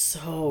that's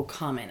so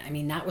common. I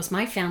mean, that was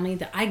my family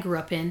that I grew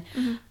up in.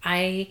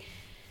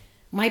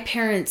 My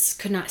parents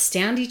could not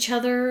stand each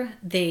other.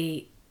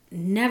 They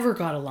never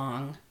got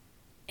along.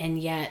 And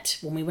yet,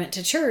 when we went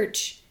to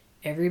church,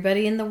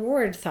 everybody in the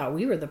ward thought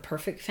we were the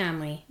perfect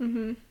family.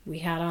 We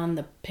had on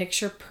the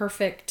picture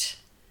perfect.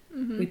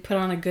 We put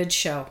on a good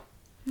show.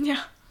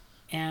 Yeah.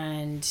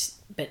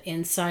 But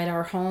inside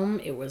our home,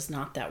 it was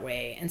not that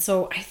way. And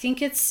so I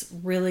think it's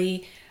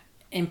really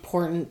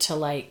important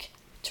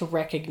to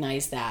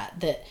recognize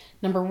that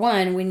number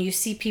one, when you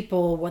see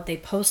people, what they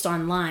post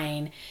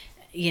online,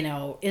 you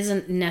know,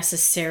 isn't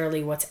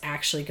necessarily what's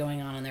actually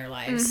going on in their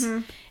lives.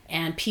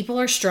 And people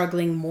are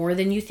struggling more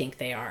than you think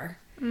they are.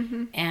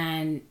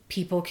 And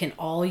people can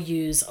all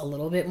use a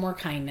little bit more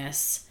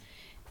kindness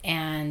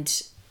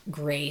and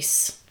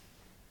grace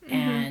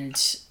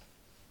and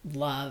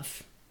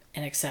love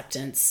and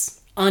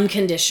acceptance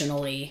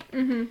unconditionally.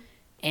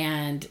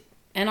 And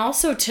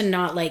also to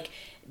not, like,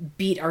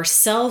 beat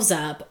ourselves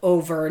up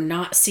over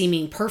not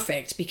seeming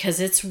perfect, because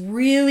it's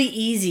really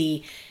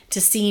easy to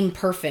seem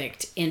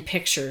perfect in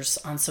pictures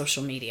on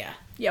social media.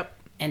 Yep.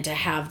 And to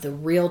have the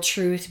real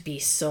truth be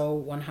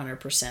so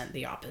 100%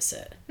 the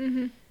opposite.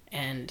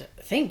 And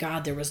thank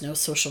God there was no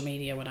social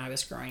media when I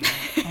was growing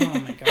up. Oh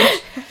my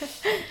gosh.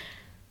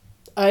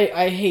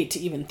 I hate to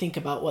even think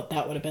about what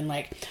that would have been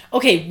like.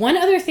 Okay, one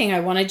other thing I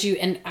wanted you,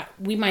 and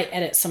we might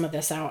edit some of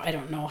this out. I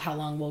don't know how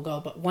long we'll go,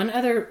 but one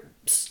other,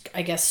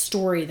 I guess,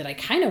 story that I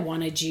kind of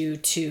wanted you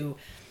to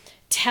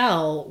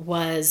tell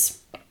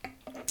was,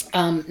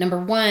 number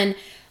one,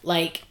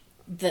 like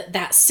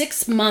that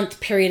 6-month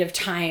period of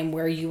time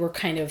where you were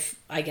kind of,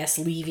 I guess,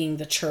 leaving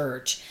the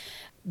church,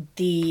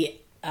 the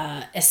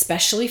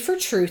Especially for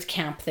Truth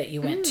camp that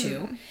you went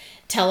to.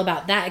 Tell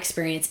about that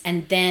experience,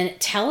 and then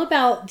tell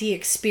about the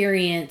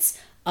experience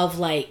of,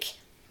 like,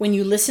 when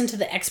you listen to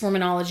the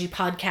Ex-Mormonology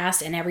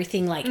podcast and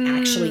everything, like,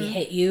 actually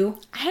hit you.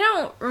 I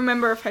don't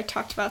remember if I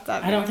talked about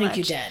that I don't think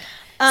you did.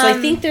 So I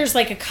think there's,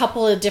 like, a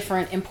couple of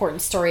different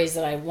important stories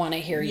that I want to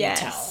hear you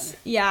tell.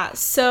 Yeah,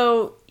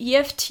 so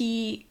EFT,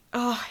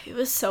 oh, it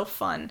was so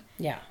fun.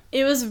 Yeah.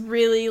 It was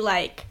really,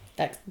 like...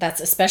 That's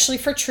Especially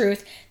for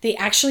Truth. They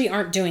actually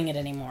aren't doing it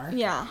anymore.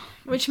 Yeah,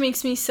 which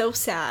makes me so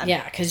sad.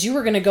 Yeah, because you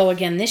were going to go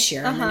again this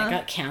year, and then it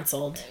got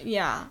canceled.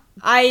 Yeah.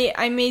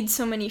 I made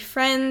so many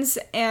friends,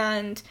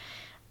 and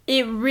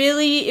it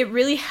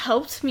really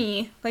helped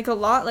me, like, a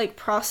lot, like,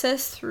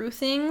 process through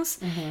things.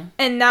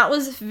 And that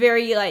was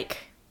very, like...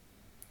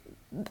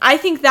 I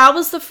think that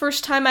was the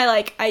first time I,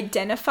 like,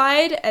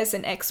 identified as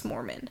an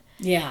ex-Mormon.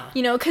 Yeah.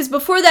 You know, because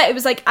before that, it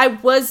was like, I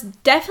was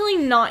definitely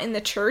not in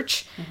the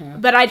church,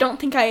 but I don't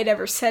think I had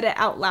ever said it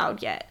out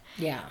loud yet.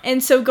 Yeah.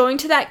 And so going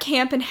to that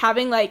camp and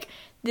having, like,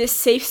 this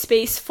safe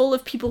space full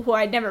of people who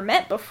I'd never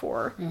met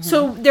before.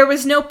 So there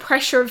was no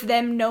pressure of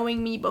them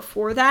knowing me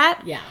before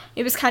that. Yeah.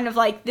 It was kind of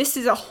like, this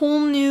is a whole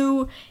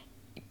new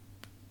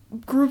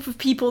group of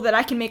people that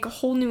I can make a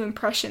whole new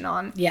impression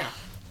on. Yeah.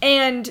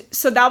 And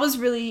so that was a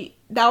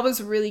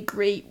really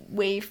great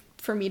way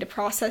for me to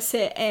process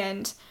it.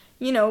 And,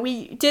 you know,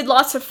 we did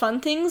lots of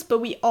fun things, but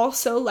we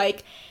also,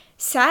 like,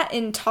 sat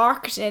and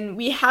talked, and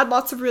we had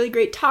lots of really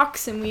great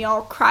talks, and we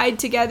all cried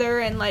together.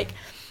 And, like,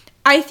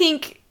 I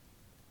think,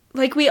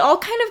 like, we all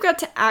kind of got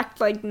to act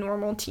like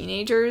normal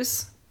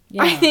teenagers.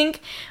 Yeah. I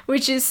think,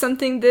 which is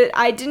something that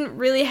I didn't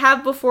really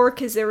have before,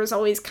 because there was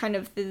always kind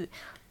of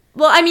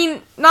well, I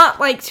mean, not,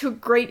 like, to a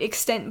great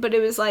extent, but it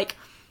was, like,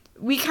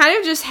 we kind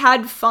of just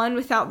had fun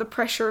without the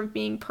pressure of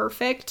being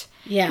perfect.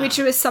 Yeah. Which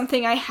was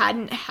something I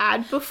hadn't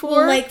had before.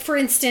 Well, like, for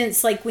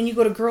instance, like, when you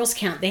go to girls'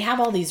 camp, they have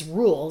all these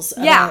rules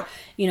about,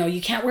 you know, you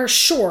can't wear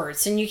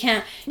shorts, and you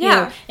can't, you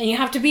know, and you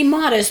have to be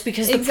modest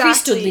because the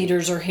priesthood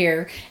leaders are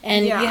here,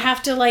 and you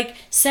have to, like,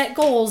 set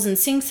goals and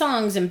sing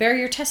songs and bear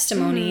your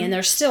testimony, and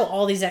there's still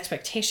all these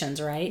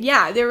expectations, right?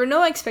 Yeah, there were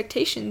no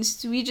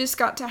expectations. We just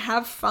got to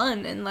have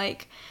fun, and,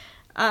 like,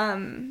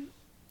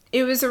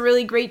 it was a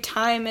really great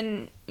time,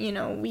 and, you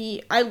know,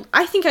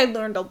 I think I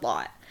learned a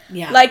lot.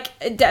 Yeah.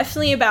 Like,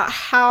 definitely about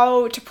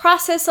how to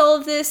process all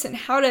of this and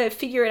how to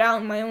figure it out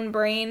in my own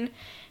brain,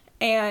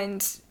 and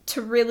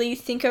to really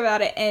think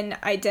about it and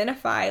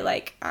identify,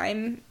 like,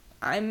 I'm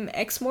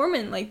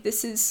ex-Mormon. Like,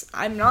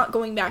 I'm not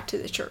going back to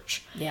the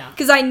church. Yeah.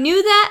 Because I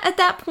knew that at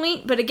that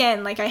point, but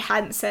again, like, I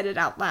hadn't said it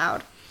out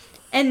loud.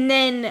 And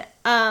then,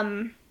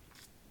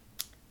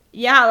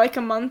 like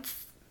a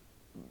month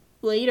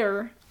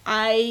later,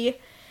 I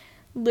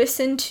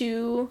listened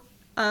to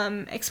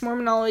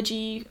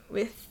Ex-Mormonology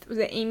with, was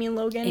it Amy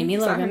Logan? Amy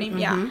Logan. Her name?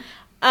 Mm-hmm.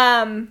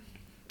 Yeah.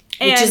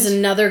 Which is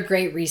another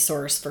great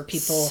resource for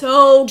people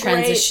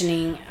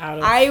transitioning out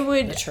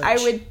of the church. I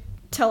would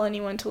tell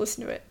anyone to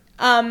listen to it.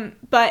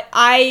 But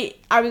I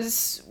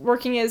was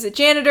working as a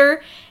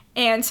janitor,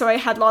 and so I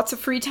had lots of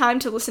free time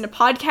to listen to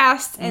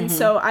podcasts, and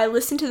so I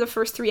listened to the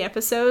first 3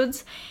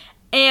 episodes,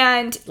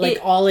 and like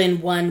all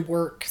in one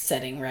work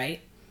setting,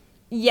 right?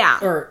 Yeah.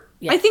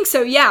 I think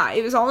so, yeah.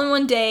 It was all in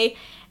one day,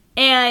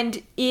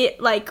 and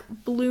it, like,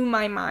 blew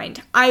my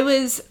mind. I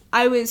was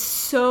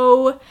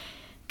so,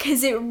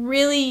 because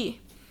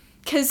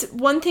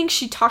one thing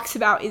she talks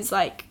about is,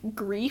 like,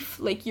 grief,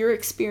 like, you're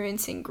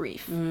experiencing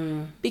grief,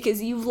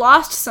 because you've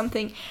lost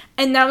something,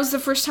 and that was the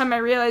first time I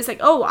realized,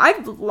 like, oh,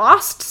 I've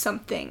lost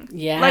something.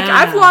 Yeah. Like,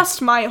 I've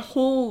lost my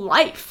whole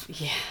life.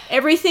 Yeah.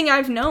 Everything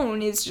I've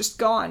known is just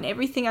gone.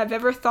 Everything I've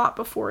ever thought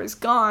before is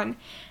gone.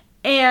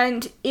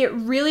 And it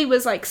really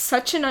was, like,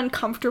 such an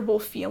uncomfortable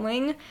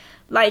feeling.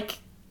 Like,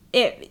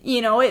 it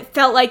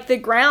felt like the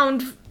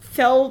ground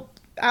fell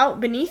out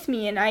beneath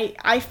me, and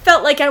I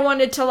felt like I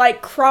wanted to,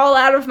 like, crawl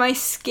out of my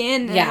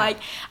skin. And, like,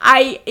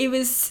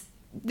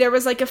 there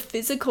was, like, a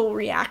physical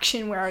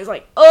reaction where I was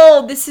like,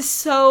 oh, this is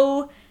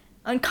so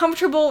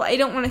uncomfortable. I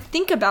don't want to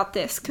think about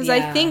this. Because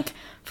I think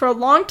for a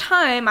long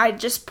time, I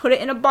just put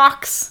it in a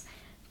box,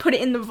 put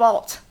it in the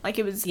vault. Like,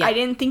 it was, I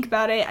didn't think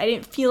about it. I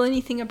didn't feel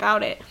anything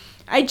about it.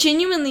 I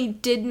genuinely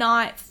did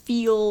not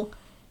feel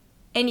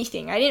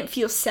anything. I didn't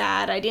feel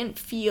sad. I didn't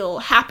feel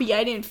happy.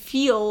 I didn't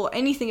feel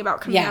anything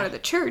about coming out of the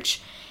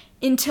church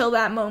until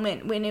that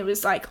moment when it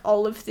was, like,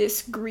 all of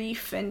this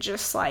grief and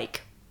just,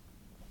 like,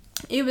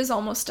 it was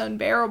almost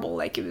unbearable.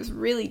 Like, it was a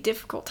really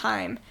difficult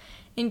time.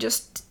 And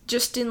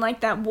just in, like,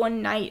 that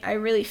one night, I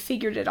really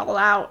figured it all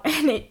out,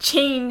 and it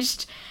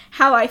changed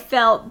how I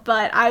felt.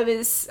 But I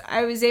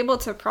was able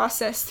to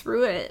process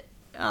through it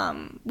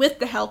with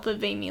the help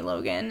of Amy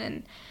Logan,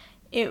 and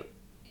it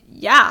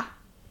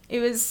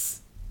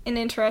was an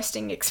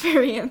interesting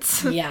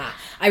experience. Yeah.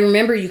 I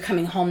remember you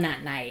coming home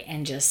that night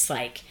and just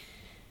like,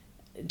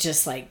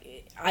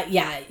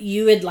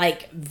 you had,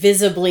 like,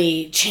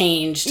 visibly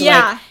changed.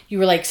 Yeah. Like, you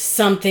were like,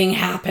 something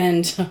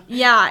happened.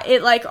 Yeah.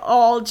 It, like,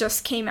 all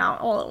just came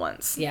out all at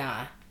once.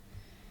 Yeah.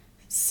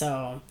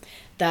 So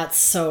that's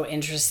so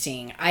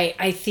interesting.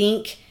 I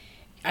think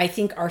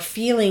our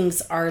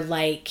feelings are,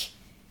 like,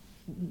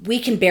 we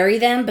can bury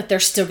them, but they're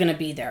still going to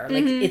be there.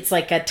 Like, it's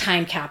like a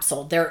time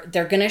capsule. They're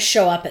going to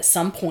show up at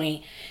some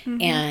point,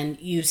 and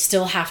you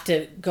still have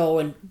to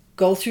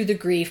go through the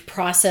grief,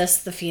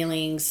 process the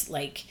feelings,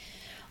 like,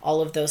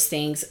 all of those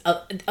things.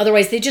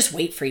 Otherwise, they just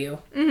wait for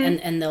you,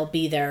 and they'll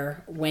be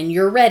there when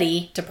you're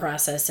ready to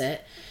process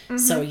it.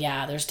 So,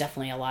 yeah, there's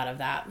definitely a lot of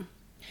that.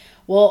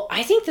 Well,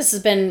 I think this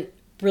has been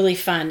really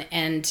fun,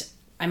 and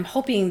I'm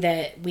hoping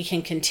that we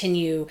can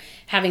continue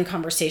having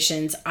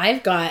conversations.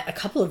 I've got a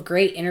couple of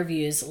great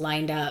interviews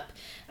lined up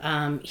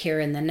here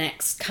in the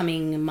next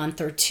coming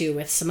month or two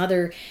with some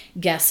other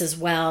guests as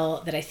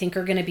well that I think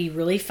are going to be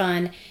really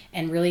fun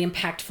and really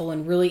impactful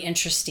and really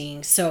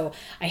interesting. So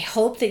I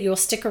hope that you'll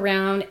stick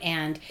around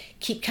and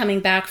keep coming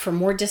back for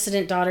more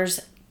Dissident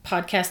Daughters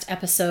podcast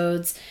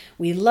episodes.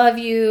 We love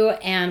you,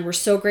 and we're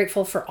so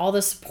grateful for all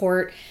the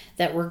support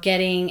that we're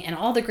getting and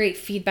all the great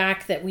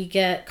feedback that we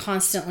get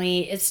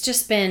constantly. It's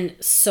just been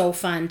so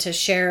fun to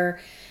share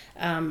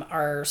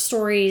our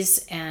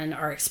stories and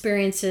our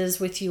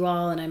experiences with you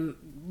all, and I'm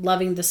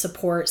loving the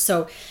support.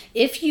 So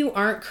if you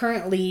aren't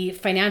currently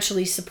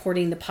financially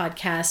supporting the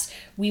podcast,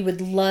 we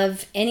would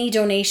love any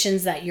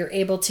donations that you're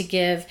able to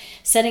give.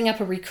 Setting up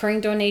a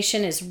recurring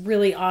donation is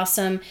really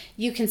awesome.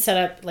 You can set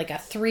up like a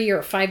 $3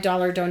 or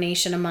 $5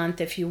 donation a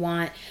month if you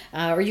want,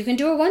 or you can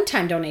do a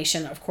one-time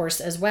donation, of course,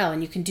 as well.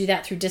 And you can do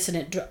that through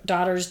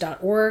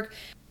dissidentdaughters.org.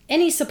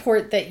 Any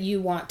support that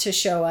you want to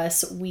show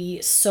us,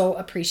 we so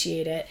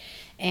appreciate it.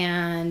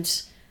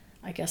 And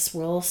I guess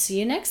we'll see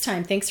you next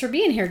time. Thanks for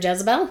being here,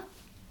 Jezebel.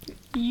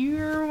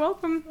 You're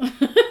welcome.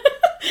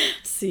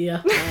 See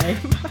ya. Bye.